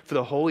good for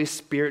the Holy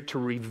Spirit to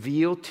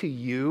reveal to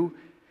you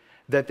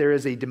that there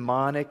is a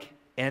demonic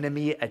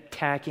enemy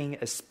attacking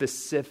a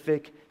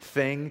specific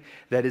thing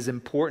that is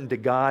important to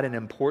God and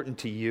important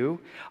to you?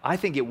 I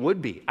think it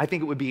would be. I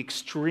think it would be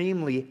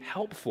extremely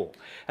helpful.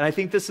 And I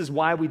think this is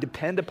why we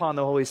depend upon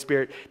the Holy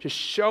Spirit to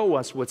show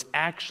us what's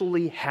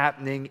actually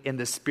happening in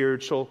the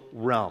spiritual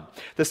realm.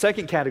 The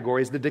second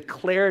category is the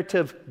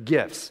declarative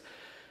gifts.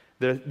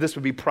 This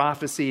would be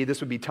prophecy,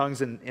 this would be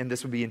tongues, and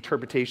this would be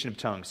interpretation of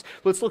tongues.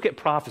 Let's look at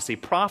prophecy.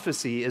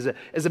 Prophecy is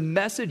a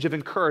message of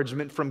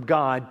encouragement from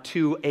God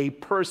to a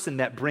person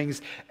that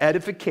brings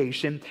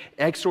edification,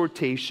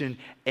 exhortation,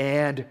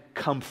 and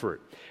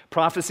comfort.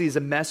 Prophecy is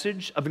a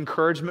message of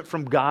encouragement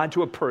from God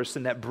to a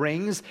person that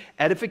brings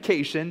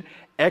edification,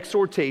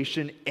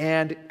 exhortation,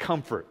 and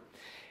comfort.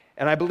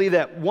 And I believe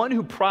that one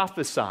who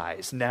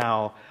prophesies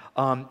now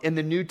in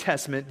the New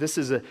Testament, this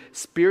is a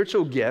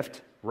spiritual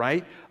gift,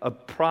 right? A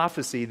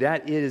prophecy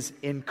that is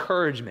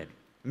encouragement.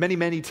 Many,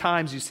 many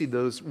times you see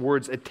those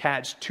words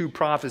attached to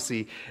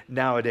prophecy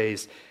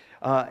nowadays.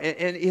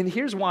 And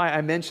here's why I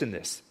mention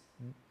this.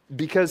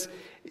 Because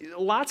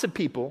lots of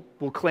people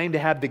will claim to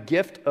have the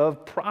gift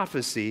of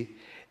prophecy,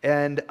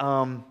 and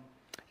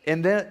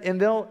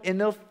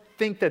they'll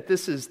think that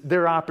this is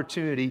their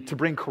opportunity to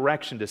bring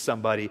correction to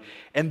somebody,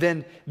 and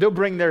then they'll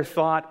bring their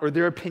thought or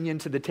their opinion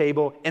to the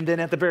table, and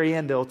then at the very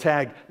end they'll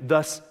tag,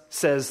 "Thus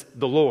says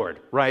the Lord,"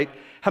 right?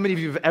 How many of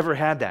you have ever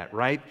had that,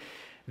 right?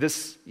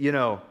 This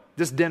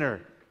dinner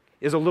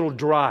is a little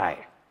dry.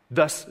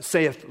 Thus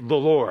saith the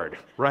Lord,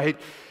 right?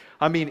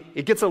 I mean,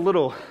 it gets a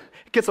little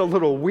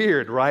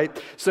weird,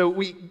 right? So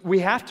we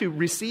have to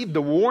receive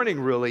the warning,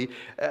 really,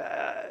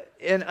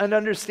 and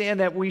understand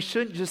that we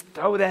shouldn't just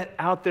throw that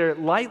out there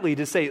lightly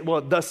to say,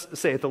 well, thus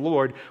saith the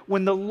Lord,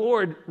 when the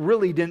Lord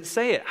really didn't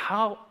say it.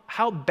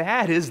 How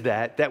bad is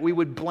that we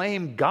would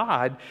blame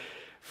God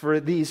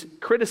for these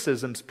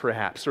criticisms,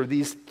 perhaps, or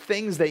these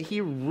things that he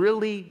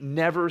really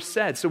never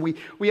said? So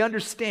we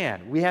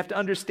understand. We have to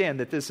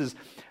understand that this is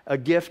a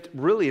gift,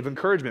 really, of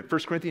encouragement.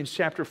 1 Corinthians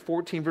chapter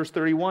 14, verse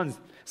 31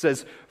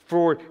 says,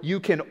 "For you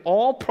can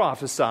all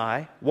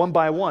prophesy one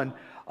by one,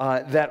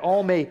 that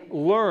all may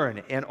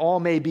learn and all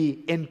may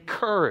be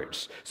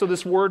encouraged." So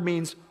this word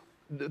means,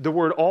 the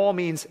word all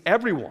means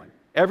everyone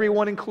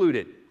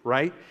included,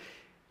 right?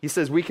 He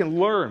says we can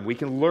learn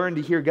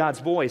to hear God's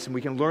voice, and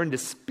we can learn to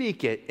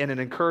speak it in an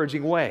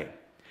encouraging way.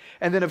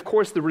 And then, of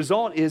course, the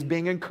result is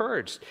being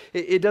encouraged.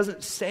 It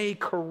doesn't say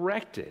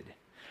corrected.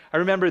 I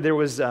remember there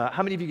was,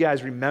 how many of you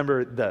guys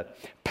remember the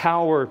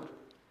Power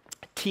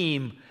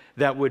team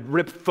that would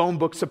rip phone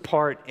books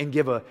apart and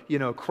give a,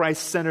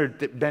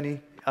 Christ-centered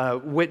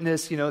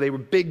witness? They were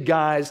big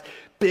guys,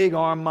 big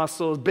arm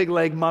muscles, big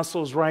leg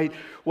muscles, right?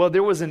 Well,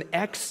 there was an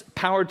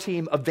ex-Power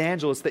team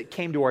evangelist that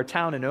came to our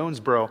town in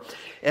Owensboro,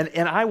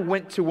 and I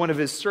went to one of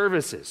his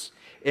services.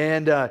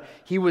 And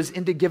he was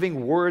into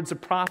giving words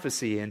of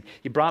prophecy, and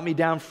he brought me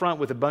down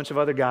front with a bunch of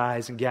other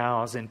guys and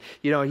gals, and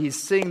he's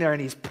sitting there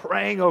and he's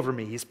praying over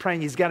me. He's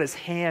praying. He's got his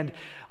hand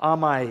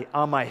on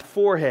my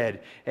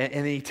forehead, and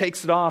then he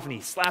takes it off and he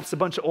slaps a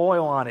bunch of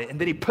oil on it,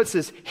 and then he puts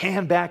his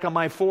hand back on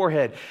my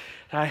forehead.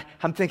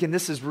 I'm thinking,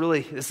 this is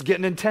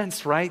getting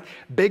intense, right?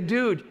 Big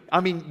dude.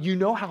 I mean, you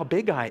know how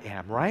big I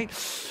am, right?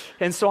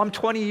 And so I'm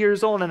 20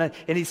 years old, and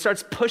he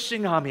starts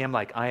pushing on me. I'm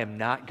like, I am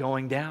not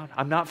going down.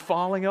 I'm not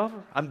falling over.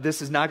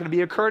 This is not going to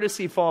be a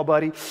courtesy fall,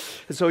 buddy.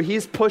 And so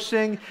he's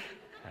pushing.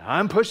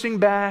 I'm pushing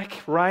back,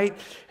 right?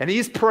 And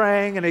he's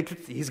praying, and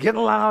he's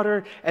getting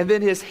louder. And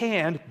then his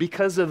hand,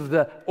 because of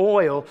the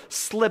oil,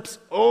 slips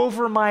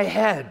over my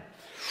head.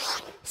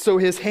 So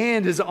his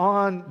hand is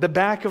on the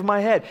back of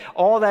my head.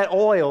 All that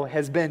oil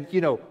has been,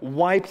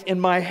 wiped in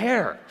my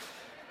hair.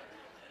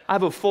 I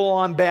have a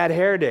full-on bad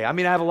hair day. I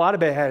mean, I have a lot of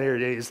bad hair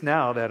days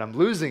now that I'm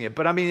losing it.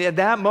 But I mean, at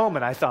that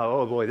moment, I thought,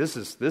 oh boy, this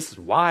is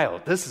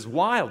wild. This is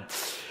wild.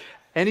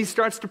 And he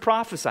starts to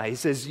prophesy. He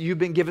says, you've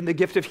been given the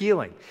gift of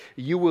healing.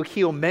 You will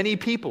heal many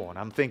people. And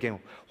I'm thinking,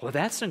 well,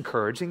 that's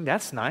encouraging.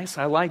 That's nice.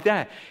 I like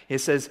that. He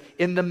says,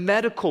 in the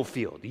medical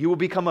field, you will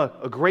become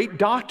a great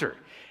doctor.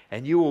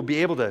 And you will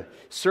be able to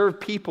serve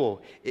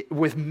people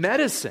with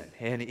medicine.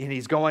 And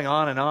he's going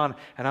on.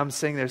 And I'm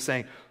sitting there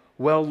saying,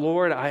 well,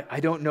 Lord, I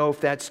don't know if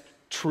that's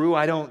true.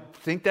 I don't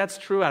think that's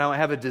true. I don't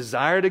have a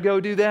desire to go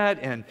do that.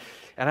 And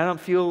I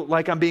don't feel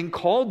like I'm being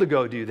called to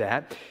go do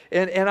that.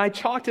 And I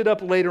chalked it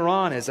up later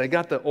on as I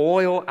got the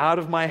oil out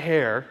of my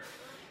hair.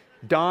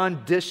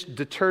 Dawn dish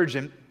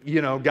detergent,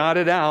 got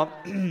it out.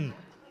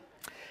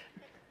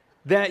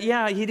 That,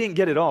 yeah, he didn't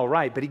get it all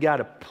right, but he got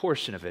a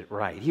portion of it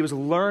right. He was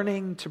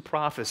learning to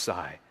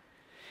prophesy.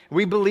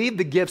 We believe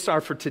the gifts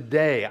are for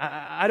today.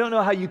 I don't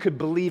know how you could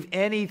believe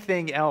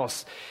anything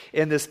else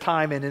in this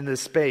time and in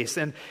this space.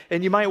 And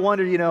you might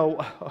wonder,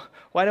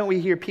 why don't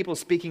we hear people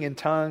speaking in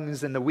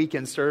tongues in the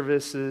weekend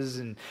services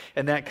and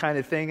that kind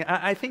of thing?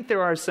 I think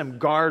there are some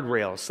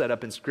guardrails set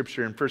up in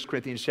Scripture in 1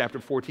 Corinthians chapter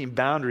 14,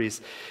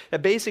 boundaries,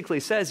 that basically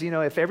says,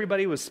 if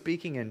everybody was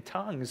speaking in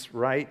tongues,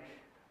 right?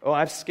 Oh,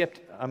 I've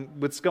skipped.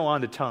 Let's go on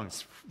to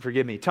tongues.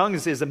 Forgive me.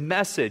 Tongues is a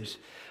message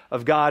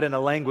of God in a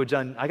language.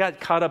 I got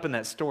caught up in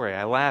that story.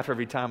 I laugh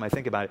every time I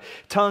think about it.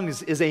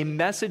 Tongues is a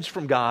message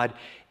from God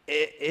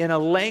in a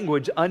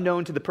language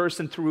unknown to the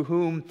person through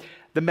whom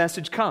the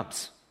message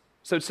comes.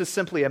 So it's just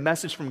simply a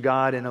message from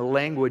God in a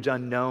language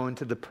unknown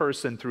to the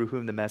person through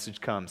whom the message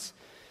comes.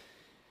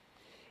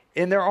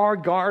 And there are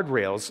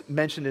guardrails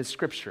mentioned in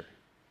Scripture.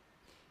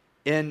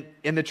 And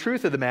the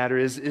truth of the matter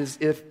is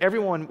if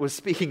everyone was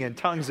speaking in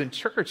tongues in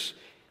church,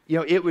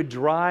 it would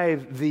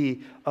drive the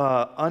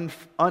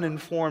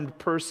uninformed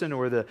person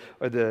or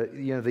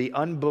the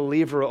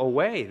unbeliever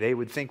away. They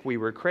would think we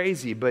were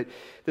crazy. But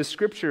the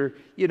Scripture,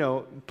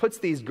 puts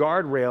these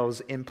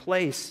guardrails in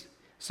place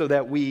so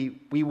that we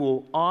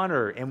will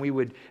honor and we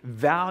would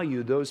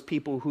value those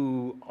people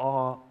who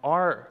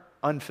are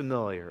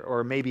unfamiliar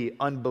or maybe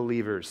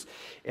unbelievers,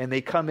 and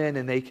they come in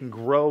and they can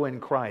grow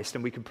in Christ,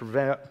 and we can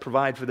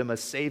provide for them a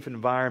safe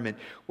environment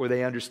where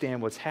they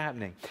understand what's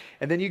happening.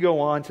 And then you go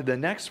on to the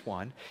next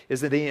one, is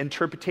the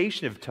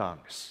interpretation of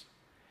tongues.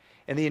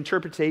 And the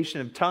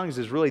interpretation of tongues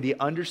is really the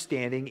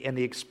understanding and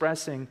the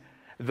expressing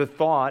the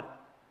thought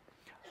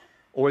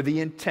or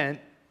the intent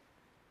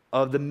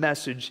of the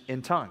message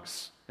in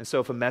tongues. And so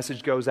if a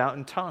message goes out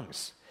in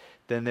tongues,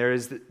 then there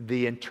is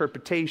the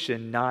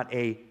interpretation, not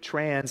a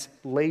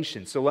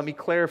translation. So let me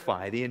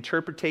clarify, the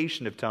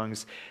interpretation of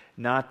tongues,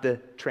 not the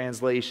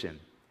translation.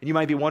 And you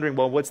might be wondering,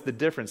 well, what's the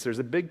difference? There's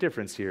a big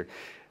difference here.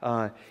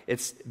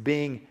 It's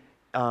being,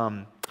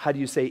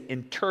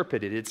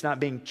 interpreted. It's not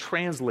being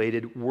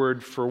translated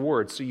word for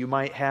word. So you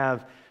might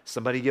have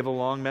somebody give a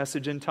long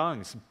message in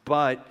tongues,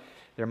 but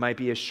there might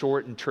be a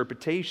short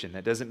interpretation.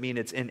 That doesn't mean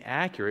it's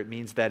inaccurate. It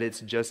means that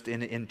it's just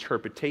an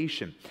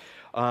interpretation.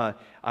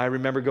 I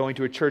remember going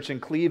to a church in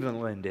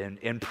Cleveland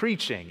and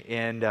preaching,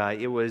 and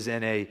it was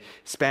in a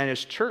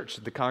Spanish church.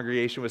 The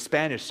congregation was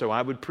Spanish, so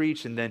I would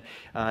preach, and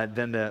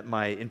then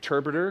my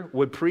interpreter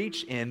would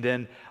preach, and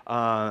then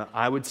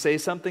I would say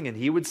something, and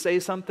he would say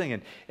something,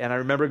 and I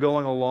remember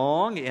going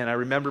along, and I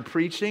remember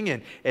preaching,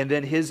 and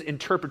then his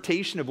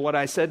interpretation of what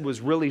I said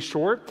was really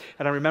short,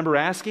 and I remember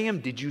asking him,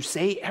 "Did you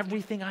say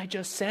everything I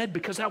just said?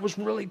 Because that was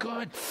really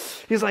good."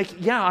 He's like,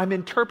 "Yeah, I'm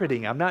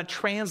interpreting, I'm not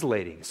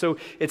translating." So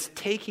it's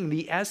taking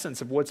the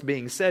essence of what's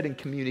being said and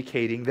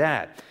communicating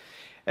that.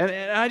 And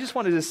I just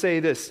wanted to say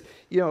this,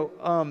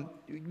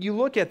 you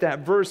look at that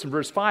verse in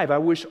verse 5, I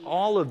wish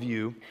all of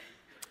you,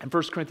 in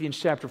 1 Corinthians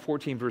chapter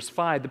 14, verse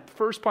 5, the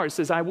first part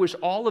says, "I wish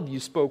all of you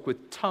spoke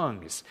with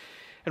tongues."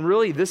 And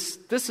really, this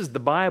is the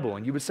Bible.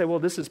 And you would say, well,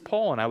 this is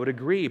Paul, and I would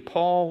agree.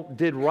 Paul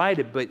did write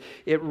it, but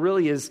it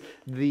really is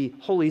the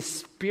Holy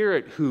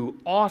Spirit who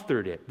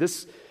authored it.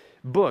 This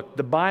book,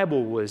 the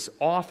Bible, was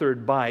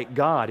authored by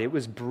God. It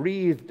was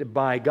breathed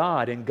by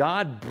God, and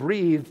God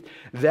breathed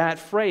that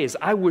phrase,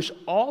 "I wish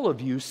all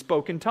of you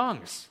spoke in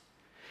tongues."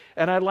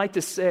 And I'd like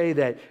to say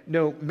that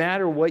no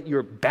matter what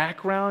your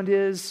background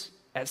is,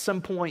 at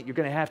some point you're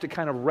going to have to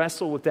kind of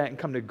wrestle with that and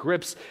come to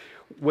grips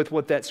with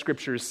what that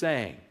scripture is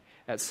saying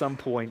at some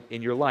point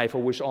in your life. "I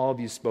wish all of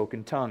you spoke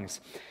in tongues."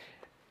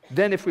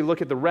 Then if we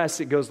look at the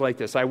rest, it goes like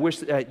this. "I wish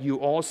that you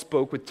all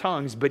spoke with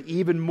tongues, but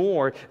even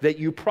more that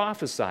you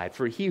prophesied.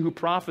 For he who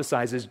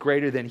prophesies is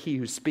greater than he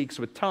who speaks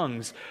with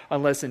tongues,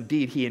 unless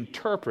indeed he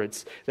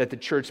interprets, that the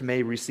church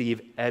may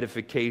receive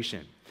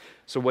edification."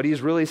 So what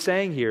he's really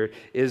saying here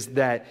is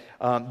that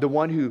the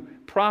one who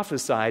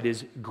prophesied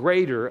is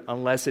greater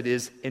unless it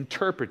is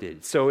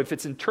interpreted. So if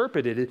it's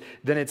interpreted,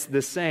 then it's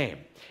the same.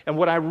 And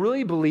what I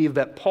really believe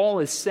that Paul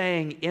is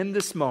saying in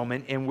this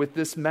moment and with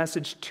this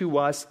message to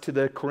us, to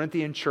the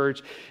Corinthian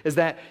church, is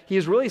that he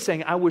is really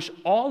saying, I wish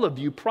all of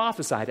you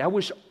prophesied. I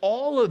wish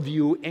all of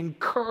you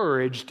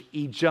encouraged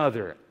each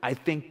other. I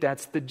think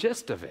that's the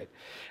gist of it.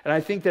 And I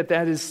think that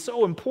that is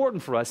so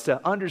important for us to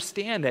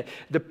understand that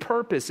the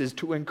purpose is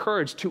to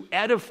encourage, to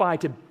edify,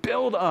 to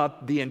build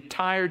up the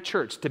entire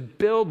church, to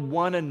build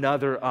one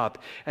another up.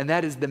 And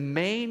that is the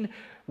main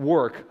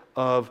work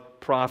of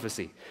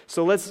prophecy.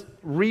 So let's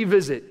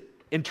revisit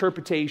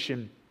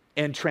interpretation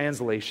and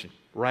translation,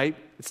 right?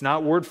 It's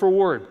not word for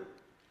word.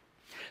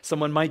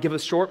 Someone might give a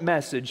short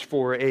message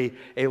for a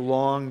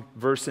long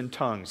verse in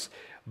tongues,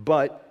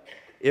 but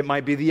it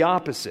might be the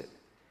opposite.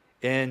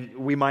 And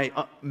we might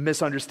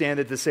misunderstand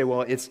it to say,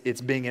 well,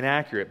 it's being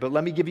inaccurate. But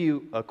let me give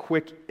you a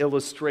quick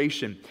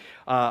illustration.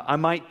 I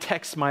might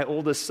text my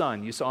oldest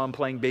son. You saw him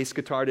playing bass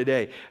guitar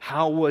today.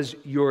 "How was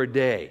your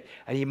day?"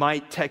 And he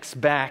might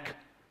text back,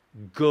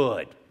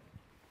 "Good."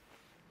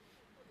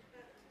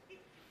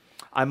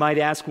 I might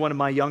ask one of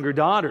my younger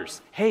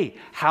daughters, "Hey,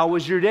 how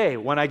was your day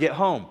when I get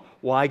home?"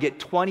 Well, I get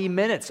 20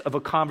 minutes of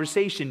a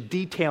conversation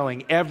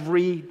detailing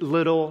every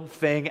little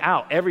thing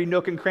out, every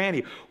nook and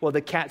cranny. Well, the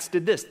cats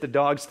did this, the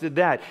dogs did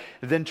that,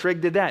 then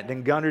Trig did that,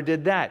 then Gunnar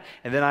did that,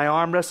 and then I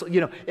arm wrestled,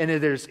 and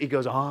it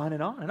goes on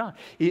and on and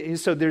on.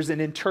 So there's an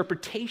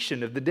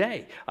interpretation of the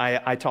day.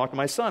 I talk to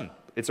my son.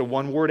 It's a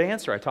one-word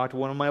answer. I talked to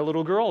one of my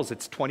little girls.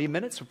 It's 20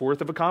 minutes worth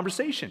of a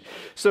conversation.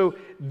 So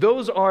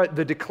those are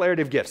the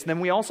declarative gifts. Then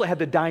we also have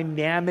the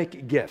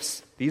dynamic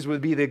gifts. These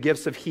would be the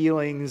gifts of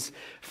healings,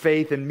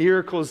 faith, and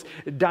miracles.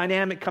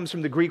 Dynamic comes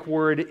from the Greek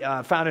word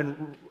found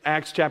in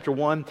Acts chapter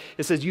 1.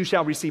 It says, "You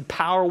shall receive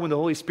power when the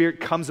Holy Spirit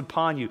comes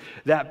upon you."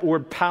 That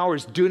word power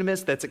is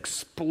dunamis. That's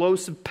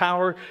explosive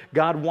power.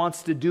 God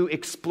wants to do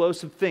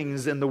explosive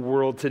things in the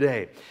world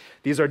today.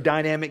 These are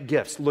dynamic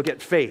gifts. Look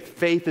at faith.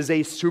 Faith is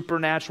a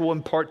supernatural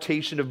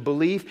impartation of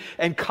belief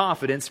and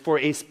confidence for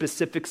a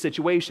specific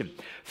situation.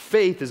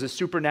 Faith is a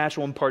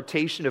supernatural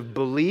impartation of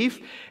belief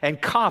and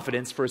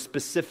confidence for a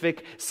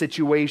specific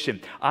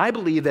situation. I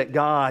believe that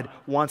God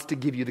wants to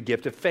give you the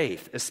gift of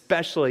faith,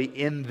 especially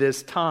in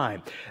this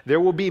time. There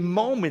will be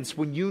moments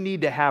when you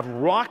need to have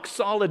rock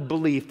solid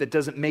belief that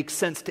doesn't make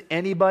sense to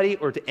anybody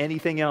or to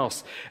anything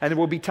else. And there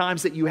will be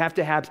times that you have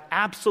to have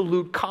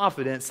absolute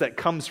confidence that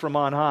comes from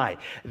on high.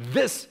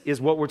 This is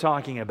what we're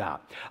talking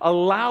about.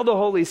 Allow the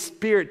Holy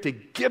Spirit to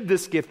give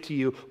this gift to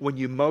you when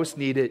you most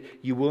need it.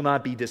 You will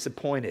not be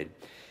disappointed.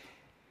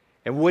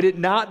 And would it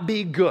not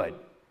be good?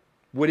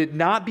 Would it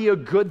not be a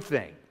good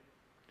thing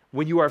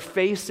when you are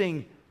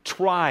facing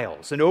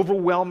trials and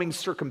overwhelming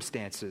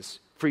circumstances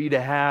for you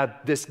to have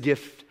this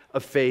gift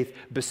of faith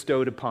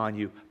bestowed upon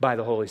you by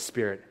the Holy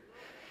Spirit?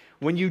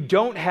 When you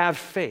don't have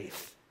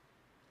faith,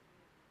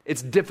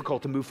 it's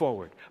difficult to move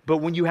forward. But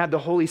when you have the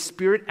Holy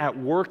Spirit at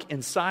work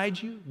inside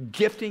you,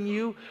 gifting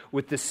you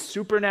with this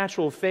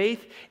supernatural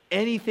faith,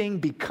 anything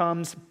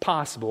becomes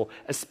possible,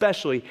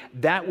 especially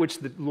that which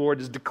the Lord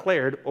has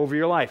declared over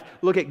your life.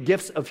 Look at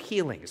gifts of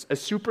healings, a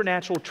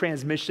supernatural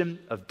transmission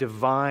of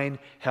divine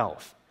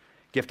health.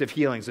 Gift of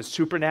healings, a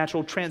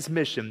supernatural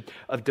transmission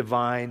of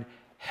divine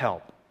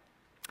help.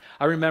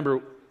 I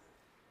remember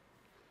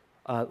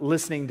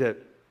listening to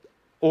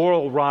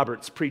Oral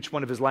Roberts preached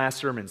one of his last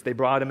sermons. They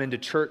brought him into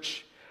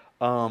church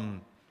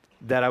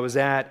that I was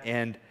at,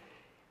 and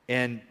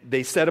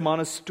they set him on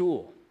a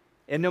stool.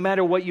 And no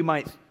matter what you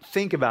might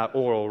think about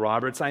Oral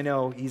Roberts, I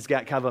know he's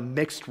got kind of a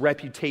mixed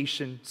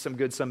reputation, some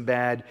good, some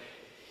bad,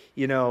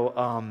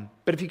 but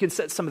if you could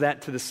set some of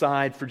that to the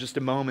side for just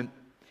a moment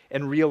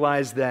and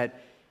realize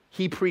that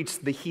he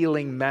preached the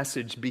healing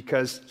message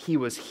because he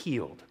was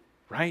healed,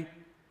 right?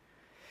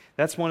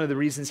 That's one of the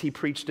reasons he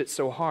preached it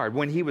so hard.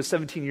 When he was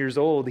 17 years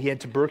old, he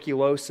had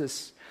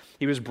tuberculosis.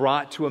 He was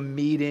brought to a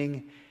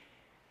meeting,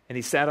 and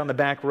he sat on the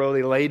back row.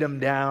 They laid him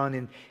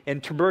down,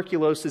 and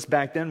tuberculosis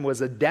back then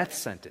was a death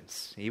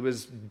sentence. He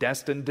was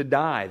destined to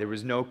die. There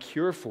was no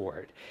cure for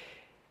it.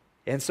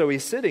 And so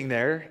he's sitting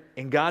there,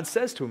 and God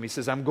says to him, he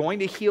says, I'm going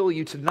to heal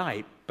you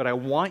tonight, but I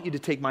want you to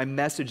take my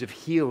message of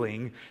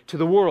healing to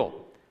the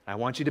world. I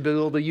want you to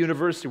build a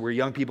university where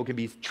young people can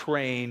be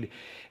trained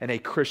in a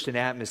Christian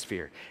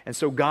atmosphere. And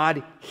so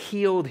God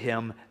healed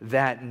him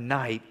that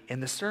night in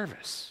the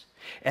service.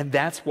 And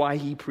that's why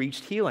he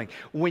preached healing.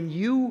 When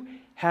you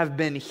have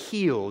been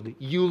healed,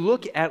 you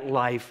look at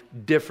life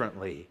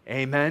differently.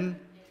 Amen?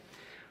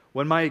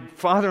 When my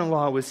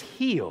father-in-law was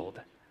healed,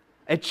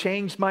 it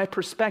changed my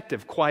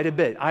perspective quite a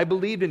bit. I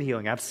believed in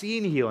healing. I've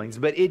seen healings,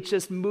 but it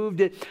just moved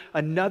it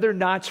another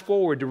notch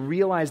forward to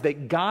realize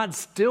that God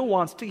still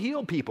wants to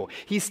heal people.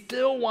 He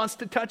still wants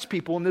to touch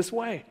people in this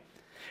way.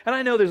 And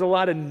I know there's a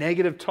lot of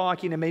negative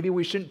talking, and maybe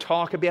we shouldn't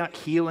talk about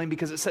healing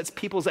because it sets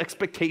people's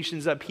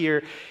expectations up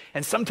here,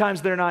 and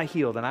sometimes they're not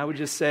healed. And I would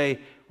just say,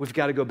 we've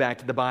got to go back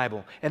to the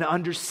Bible and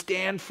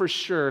understand for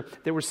sure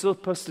that we're still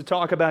supposed to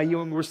talk about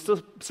healing, we're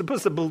still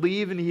supposed to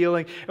believe in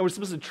healing, and we're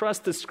supposed to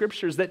trust the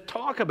scriptures that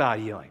talk about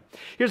healing.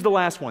 Here's the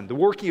last one, the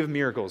working of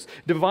miracles.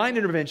 Divine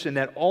intervention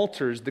that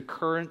alters the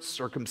current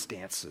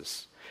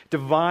circumstances.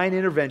 Divine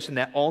intervention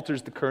that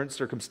alters the current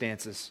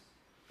circumstances.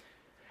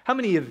 How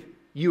many of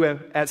you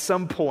have at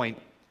some point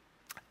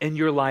in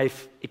your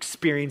life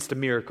experienced a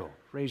miracle?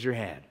 Raise your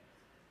hand.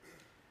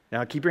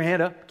 Now keep your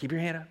hand up, keep your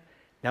hand up.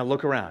 Now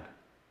look around.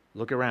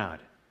 Look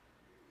around.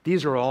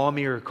 These are all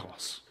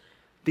miracles.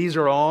 These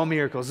are all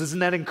miracles. Isn't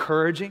that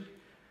encouraging?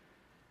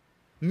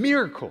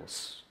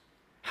 Miracles.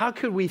 How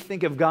could we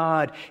think of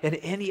God in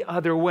any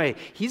other way?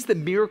 He's the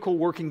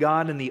miracle-working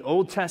God in the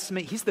Old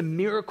Testament. He's the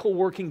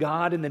miracle-working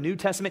God in the New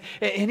Testament.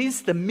 And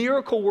He's the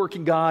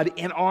miracle-working God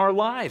in our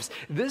lives.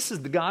 This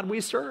is the God we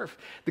serve.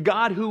 The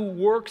God who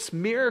works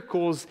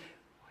miracles,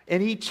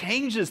 and He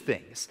changes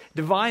things.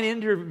 Divine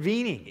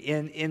intervening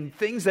in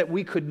things that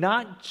we could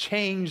not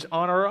change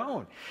on our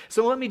own.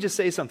 So let me just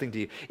say something to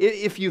you.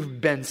 If you've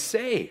been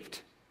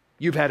saved,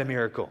 you've had a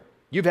miracle.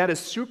 You've had a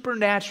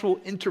supernatural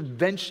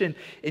intervention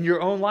in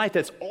your own life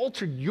that's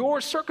altered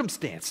your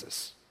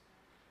circumstances.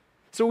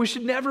 So we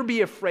should never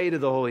be afraid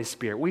of the Holy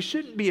Spirit. We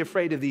shouldn't be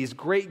afraid of these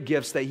great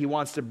gifts that He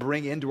wants to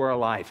bring into our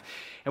life.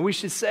 And we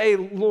should say,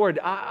 Lord,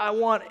 I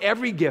want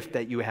every gift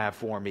that you have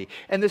for me.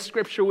 And the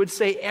scripture would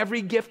say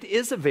every gift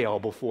is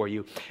available for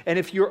you. And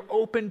if you're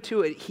open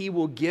to it, He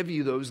will give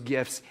you those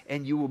gifts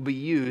and you will be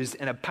used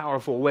in a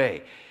powerful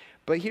way.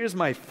 But here's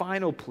my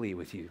final plea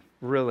with you,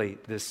 really,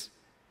 this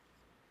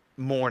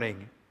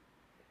morning.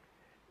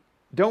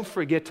 Don't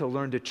forget to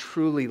learn to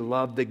truly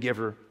love the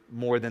giver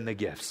more than the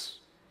gifts.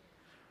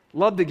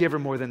 Love the giver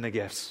more than the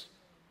gifts.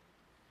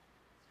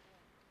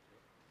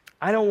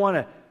 I don't want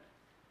to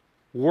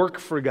work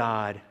for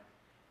God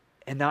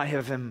and not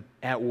have Him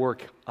at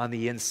work on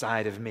the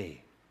inside of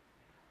me.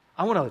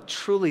 I want to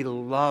truly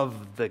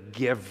love the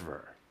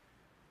giver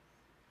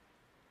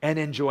and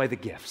enjoy the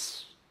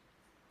gifts.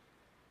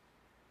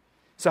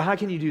 So how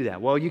can you do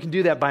that? Well, you can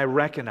do that by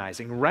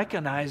recognizing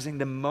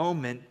the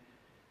moment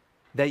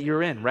that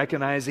you're in,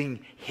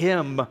 recognizing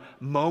Him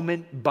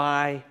moment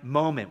by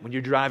moment. When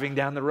you're driving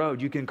down the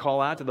road, you can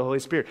call out to the Holy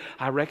Spirit,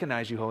 I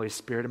recognize you, Holy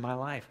Spirit, in my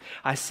life.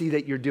 I see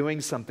that you're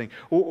doing something.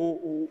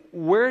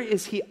 Where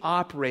is He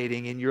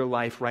operating in your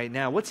life right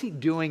now? What's He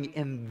doing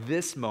in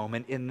this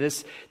moment, in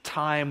this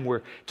time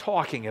we're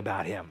talking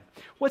about Him?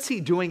 What's He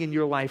doing in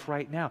your life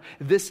right now?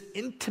 This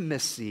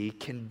intimacy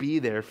can be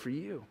there for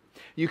you.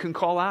 You can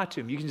call out to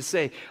Him. You can just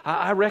say,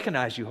 I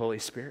recognize you, Holy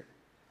Spirit.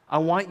 I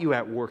want you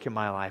at work in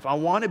my life. I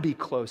want to be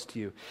close to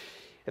you.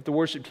 If the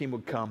worship team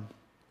would come.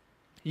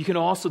 You can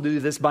also do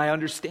this by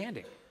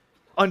understanding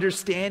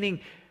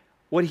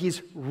what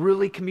He's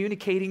really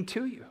communicating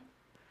to you.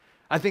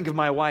 I think of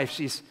my wife.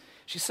 She's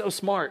so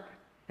smart.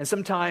 And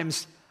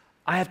sometimes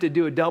I have to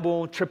do a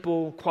double,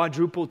 triple,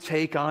 quadruple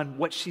take on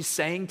what she's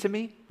saying to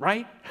me,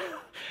 right?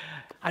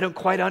 I don't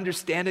quite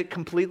understand it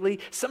completely.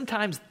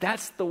 Sometimes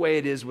that's the way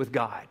it is with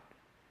God.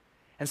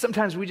 And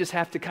sometimes we just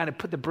have to kind of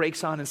put the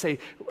brakes on and say,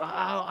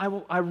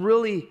 I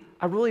really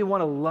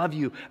want to love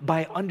you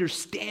by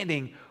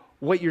understanding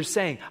what you're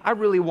saying. I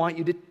really want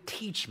you to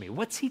teach me.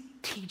 What's He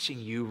teaching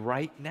you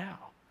right now?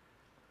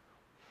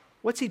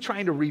 What's He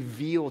trying to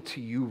reveal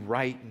to you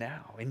right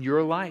now in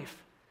your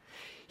life?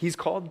 He's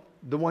called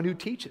the one who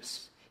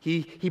teaches.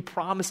 He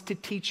promised to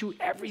teach you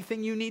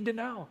everything you need to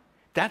know.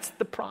 That's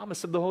the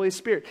promise of the Holy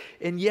Spirit.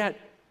 And yet,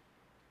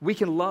 we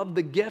can love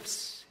the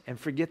gifts and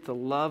forget to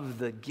love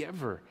the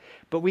giver.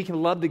 But we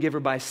can love the giver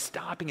by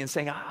stopping and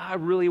saying, I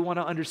really want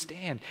to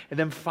understand. And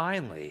then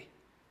finally,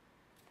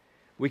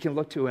 we can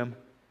look to Him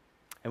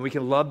and we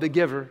can love the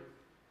giver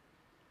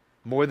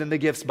more than the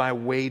gifts by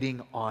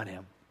waiting on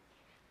Him.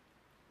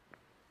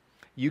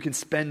 You can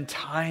spend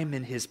time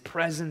in His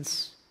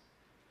presence.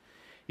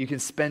 You can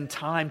spend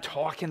time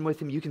talking with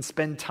Him. You can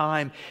spend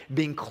time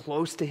being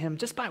close to Him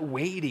just by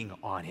waiting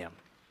on Him.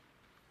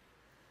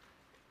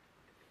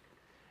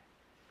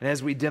 And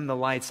as we dim the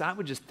lights, I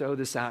would just throw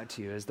this out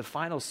to you as the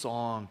final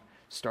song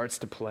starts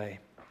to play.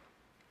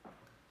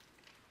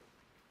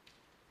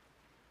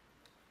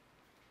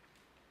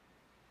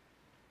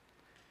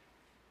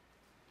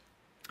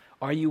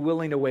 Are you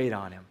willing to wait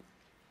on Him?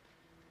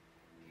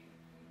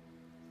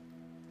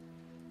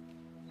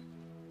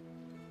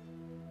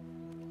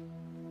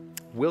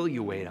 Will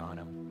you wait on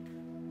Him?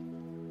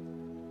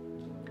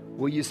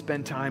 Will you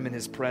spend time in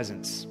His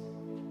presence?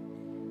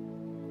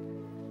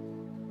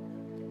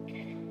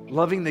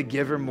 Loving the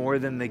giver more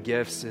than the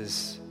gifts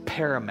is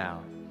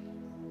paramount.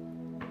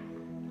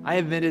 I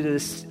admitted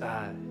this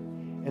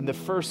in the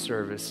first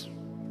service,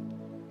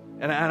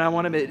 and I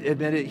want to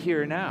admit it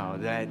here now,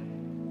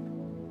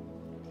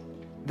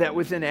 that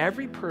within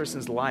every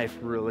person's life,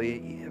 really,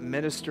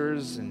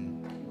 ministers and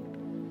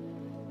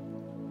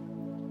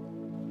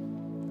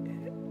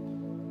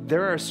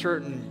there are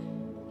certain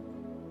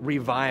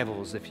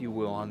revivals, if you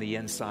will, on the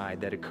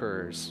inside that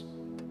occurs.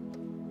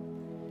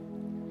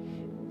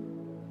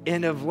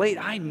 And of late,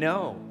 I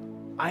know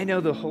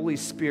the Holy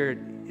Spirit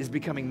is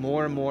becoming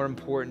more and more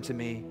important to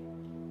me.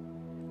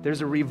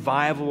 There's a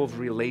revival of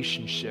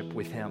relationship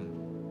with Him.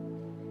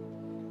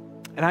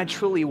 And I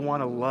truly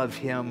want to love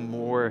Him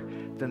more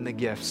than the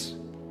gifts.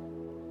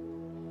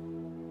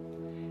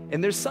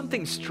 And there's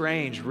something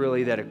strange,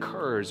 really, that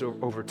occurs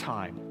over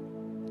time.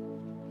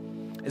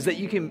 Is that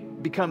you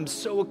can become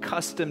so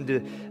accustomed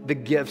to the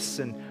gifts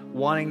and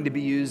wanting to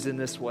be used in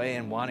this way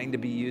and wanting to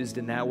be used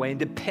in that way and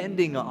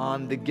depending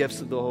on the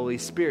gifts of the Holy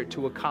Spirit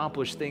to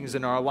accomplish things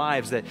in our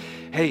lives that,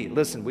 hey,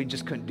 listen, we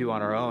just couldn't do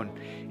on our own,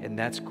 and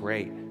that's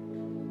great.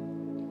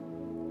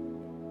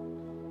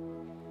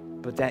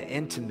 But that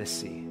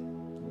intimacy,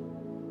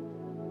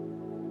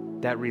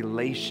 that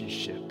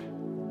relationship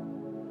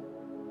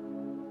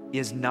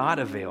is not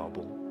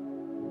available.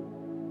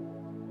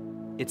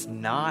 It's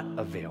not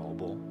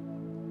available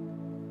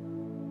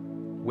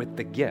with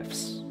the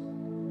gifts.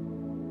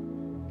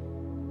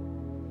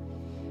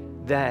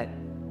 That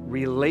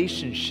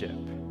relationship,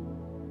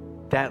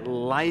 that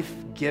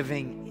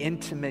life-giving,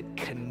 intimate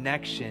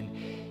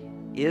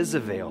connection is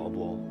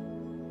available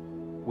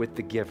with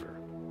the giver.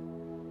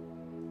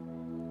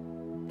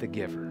 The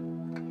giver.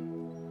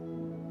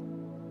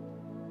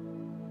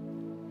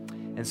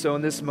 And so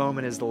in this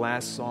moment, as the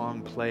last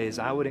song plays,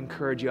 I would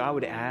encourage you, I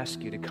would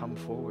ask you to come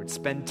forward,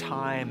 spend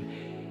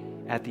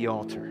time at the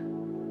altar,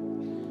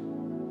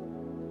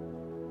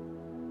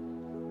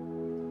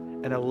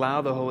 and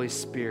allow the Holy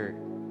Spirit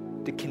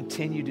to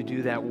continue to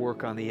do that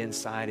work on the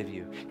inside of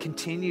you.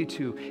 Continue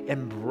to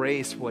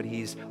embrace what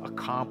He's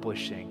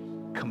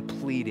accomplishing,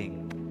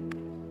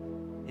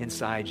 completing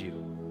inside you.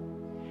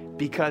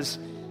 Because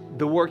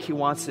the work He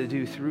wants to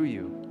do through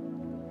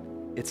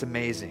you, it's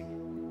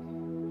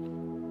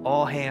amazing.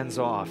 All hands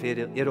off.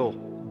 It'll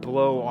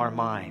blow our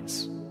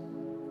minds.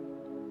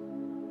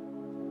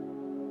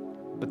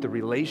 But the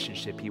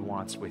relationship He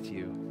wants with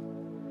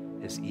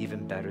you is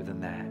even better than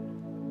that.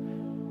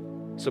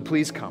 So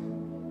please come.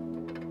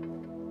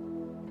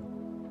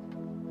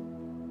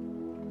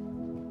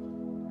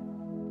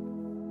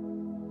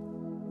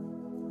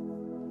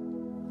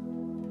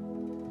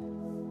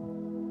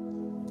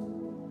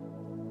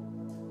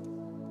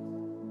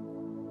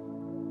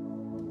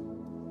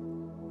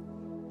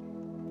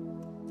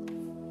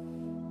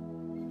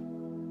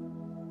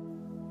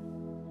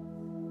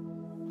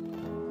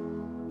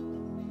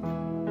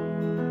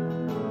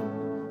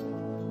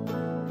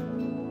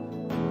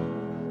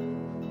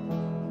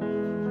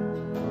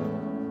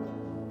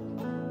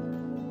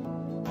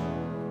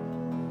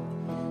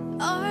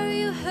 Are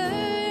you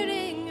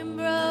hurting and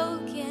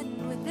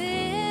broken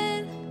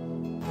within?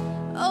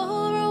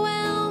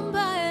 Overwhelmed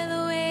by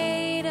the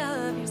weight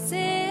of your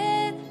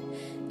sin?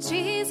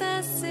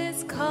 Jesus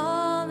is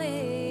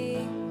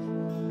calling.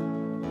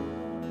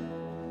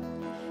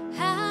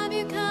 Have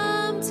you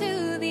come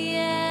to the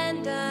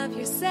end of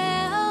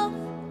yourself?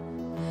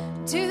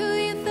 Do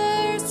you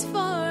thirst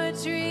for a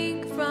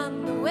drink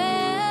from the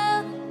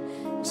well?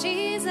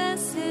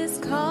 Jesus is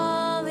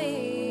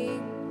calling.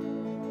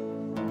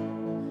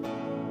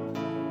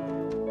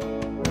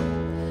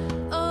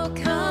 Oh,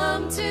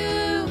 come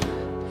to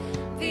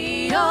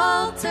the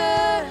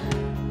altar.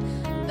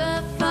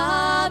 The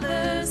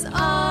Father's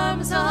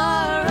arms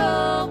are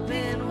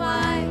open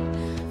wide.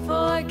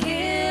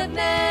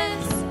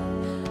 Forgiveness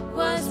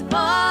was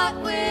bought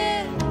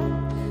with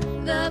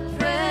the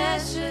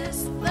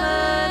precious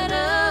blood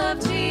of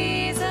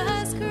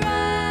Jesus Christ.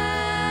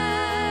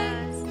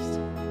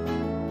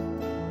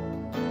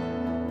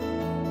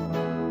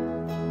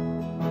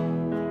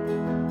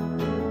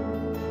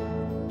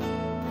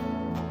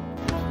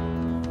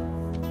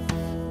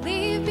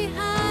 Leave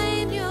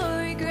behind your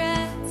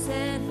regrets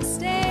and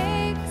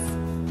mistakes.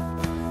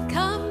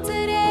 Come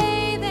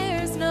today,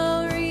 there's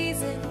no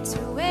reason to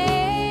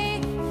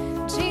wait.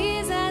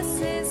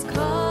 Jesus is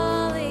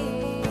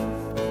calling.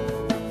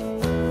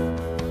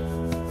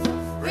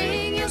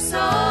 Bring your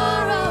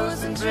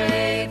sorrows and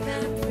trade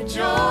them for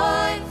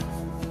joy.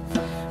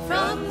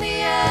 From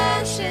the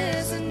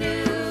ashes, a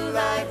new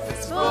life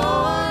is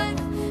born.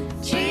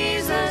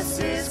 Jesus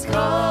is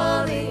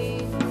calling.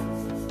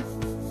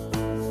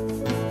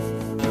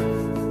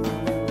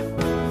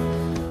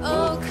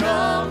 Oh,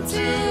 come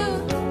to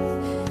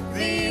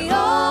the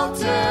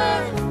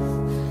altar.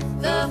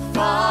 The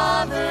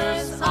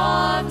Father's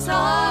arms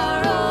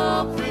are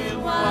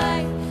open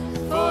wide.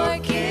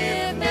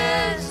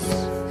 Forgiveness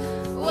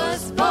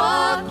was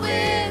bought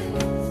with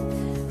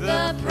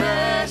the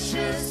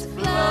precious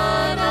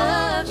blood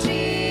of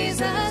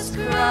Jesus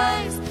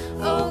Christ.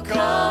 Oh,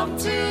 come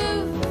to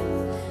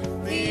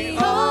the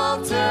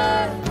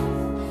altar.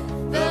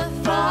 The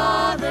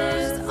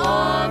Father's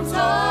arms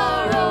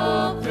are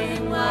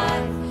open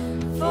wide.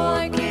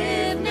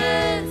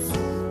 Forgiveness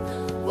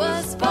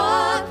was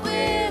bought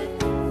with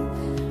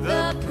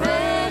the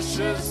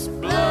precious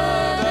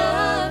blood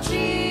of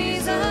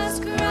Jesus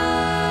Christ.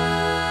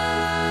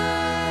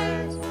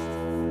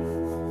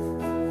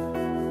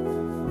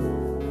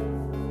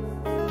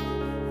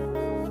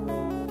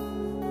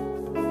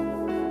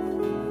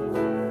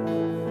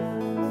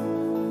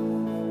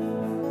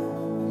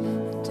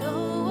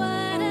 Oh,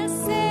 what a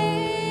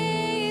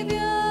Savior!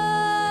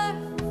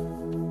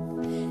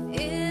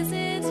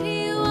 Isn't He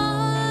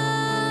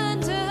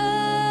wonderful?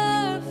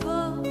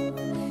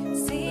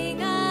 Sing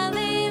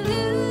hallelujah.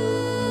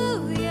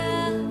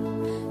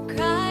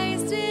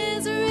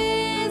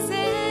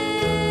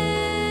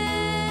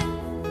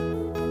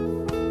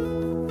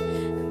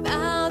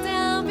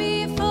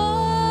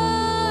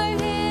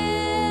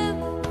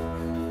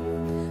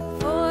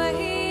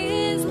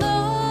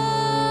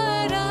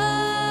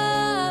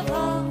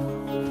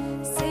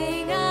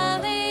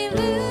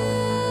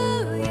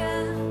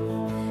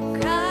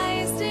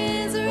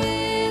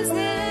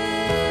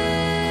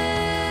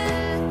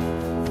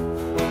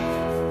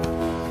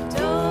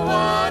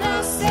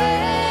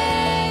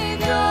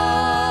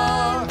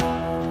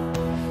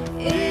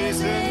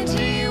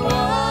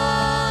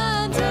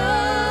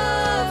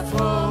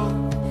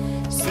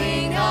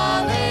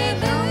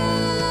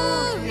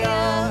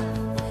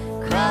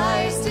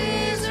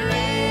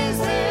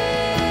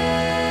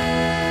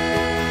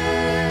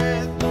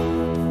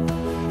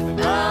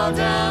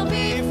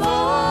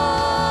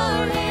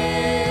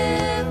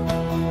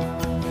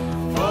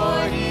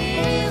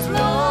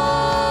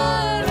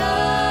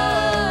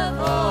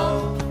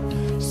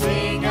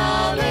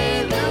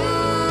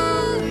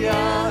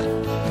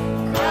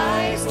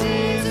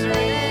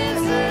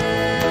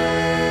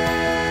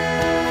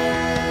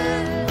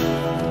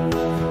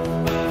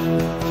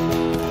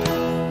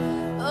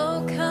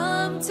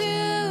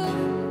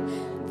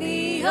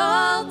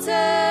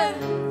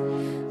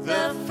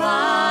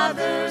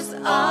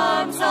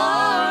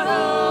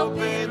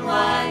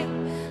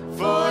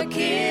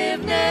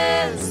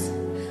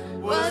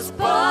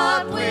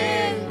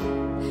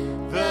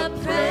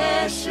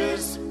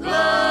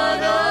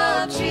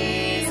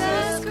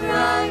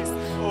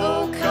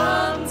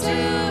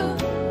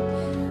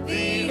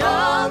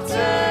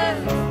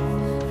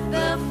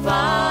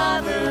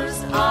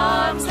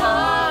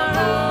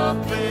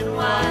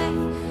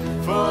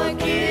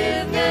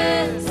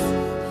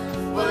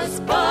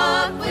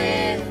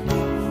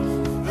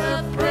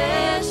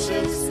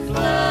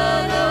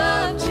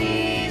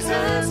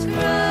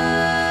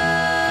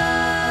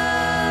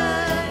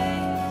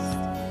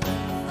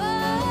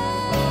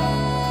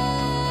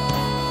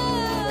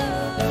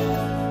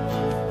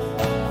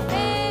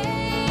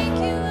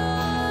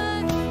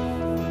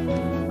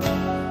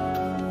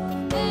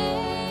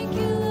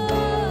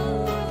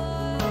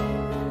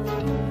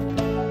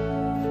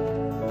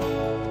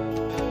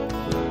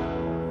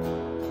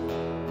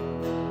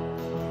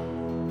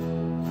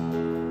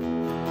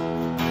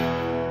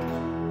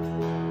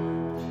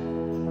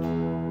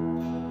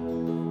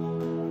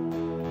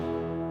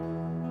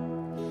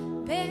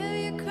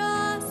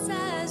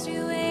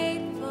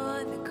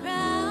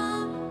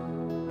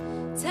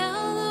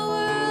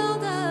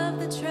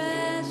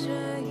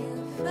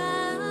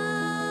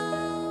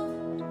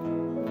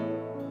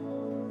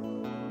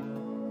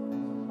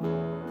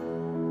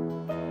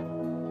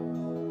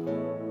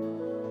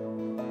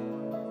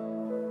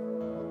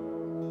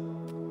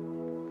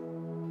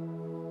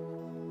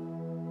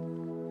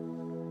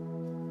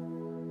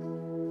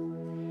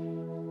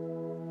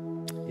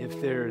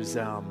 if there's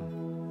the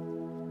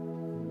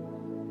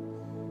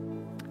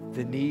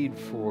need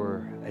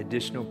for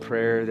additional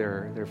prayer,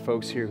 there are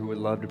folks here who would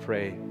love to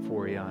pray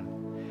for you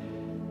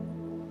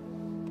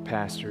on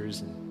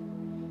pastors. And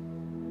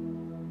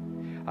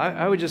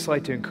I would just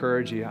like to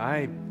encourage you.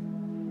 I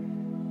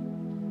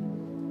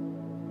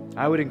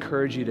would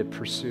encourage you to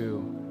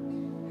pursue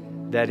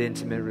that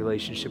intimate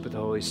relationship with the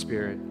Holy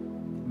Spirit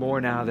more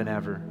now than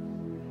ever.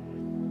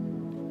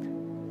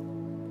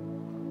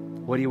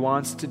 What He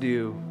wants to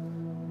do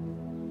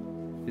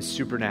is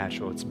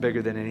supernatural. It's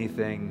bigger than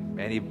anything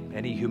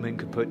any human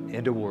could put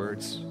into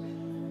words.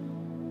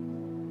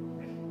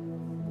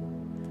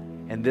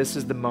 And this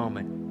is the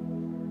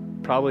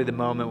moment, probably the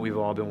moment we've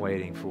all been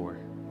waiting for.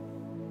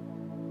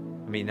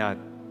 I mean, not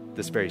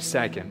this very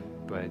second,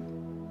 but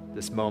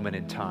this moment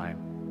in time.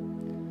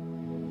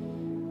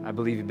 I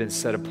believe you've been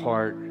set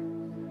apart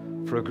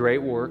for a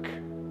great work,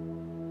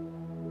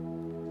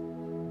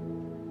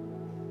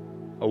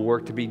 a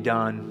work to be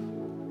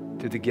done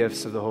through the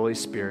gifts of the Holy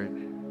Spirit.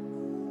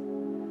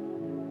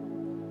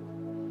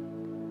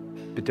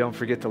 But don't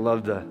forget to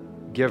love the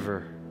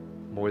giver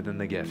more than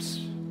the gifts.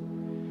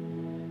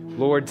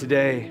 Lord,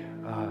 today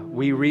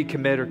we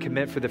recommit or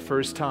commit for the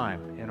first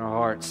time in our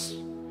hearts.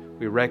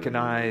 We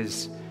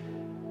recognize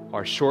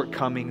our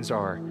shortcomings,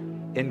 our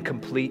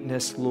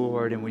incompleteness,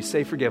 Lord, and we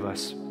say, forgive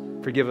us.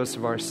 Forgive us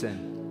of our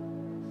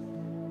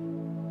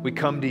sin. We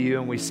come to you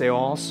and we say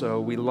also,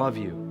 we love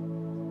you.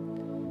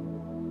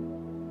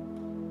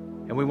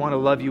 And we want to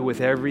love you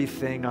with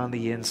everything on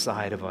the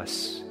inside of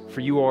us.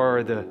 For you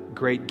are the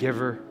great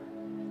giver,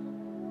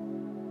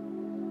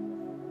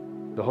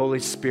 the Holy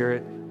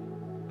Spirit,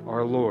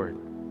 our Lord.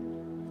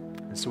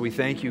 And so we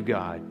thank you,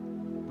 God.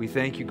 We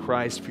thank you,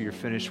 Christ, for your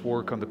finished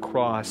work on the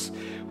cross.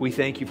 We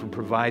thank you for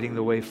providing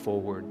the way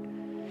forward.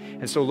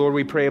 And so, Lord,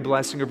 we pray a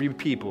blessing over your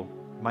people.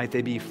 Might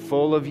they be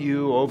full of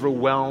you,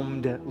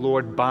 overwhelmed,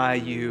 Lord, by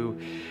you.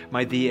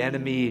 Might the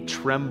enemy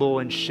tremble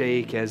and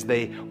shake as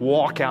they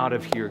walk out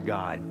of here,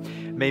 God.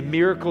 May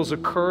miracles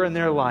occur in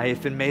their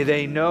life, and may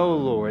they know,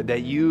 Lord,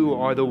 that you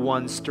are the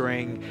one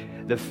stirring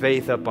the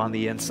faith up on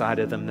the inside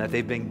of them, that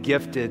they've been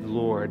gifted,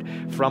 Lord,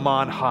 from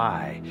on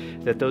high,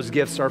 that those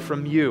gifts are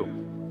from you.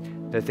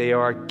 That they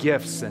are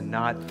gifts and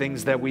not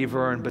things that we've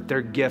earned, but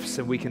they're gifts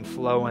and we can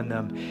flow in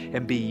them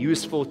and be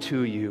useful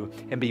to you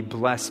and be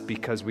blessed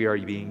because we are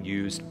being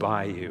used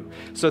by you.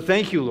 So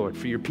thank you, Lord,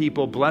 for your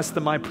people. Bless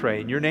them, I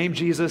pray. In your name,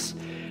 Jesus,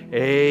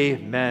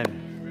 amen.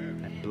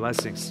 Amen.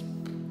 Blessings.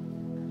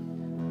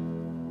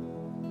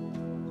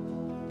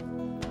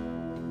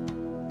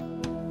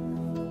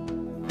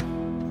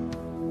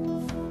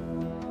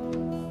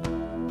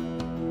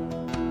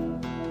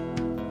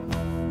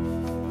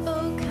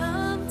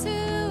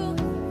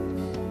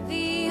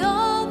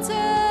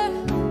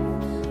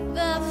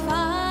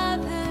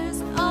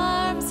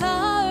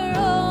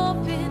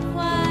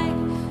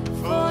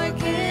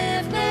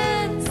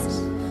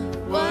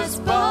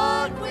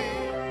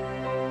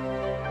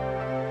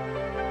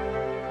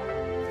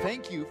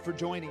 For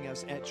joining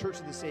us at Church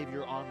of the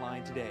Savior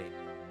online today.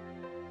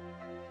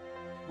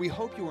 We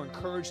hope you are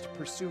encouraged to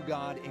pursue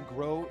God and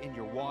grow in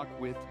your walk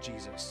with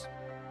Jesus.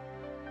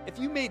 If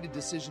you made a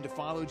decision to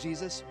follow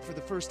Jesus for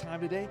the first time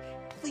today,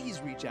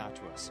 please reach out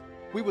to us.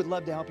 We would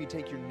love to help you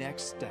take your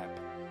next step.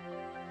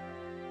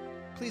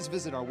 Please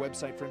visit our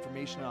website for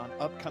information on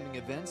upcoming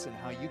events and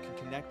how you can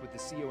connect with the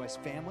COS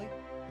family.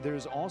 There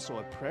is also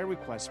a prayer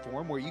request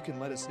form where you can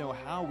let us know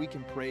how we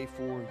can pray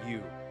for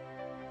you.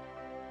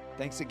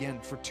 Thanks again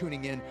for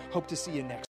tuning in. Hope to see you next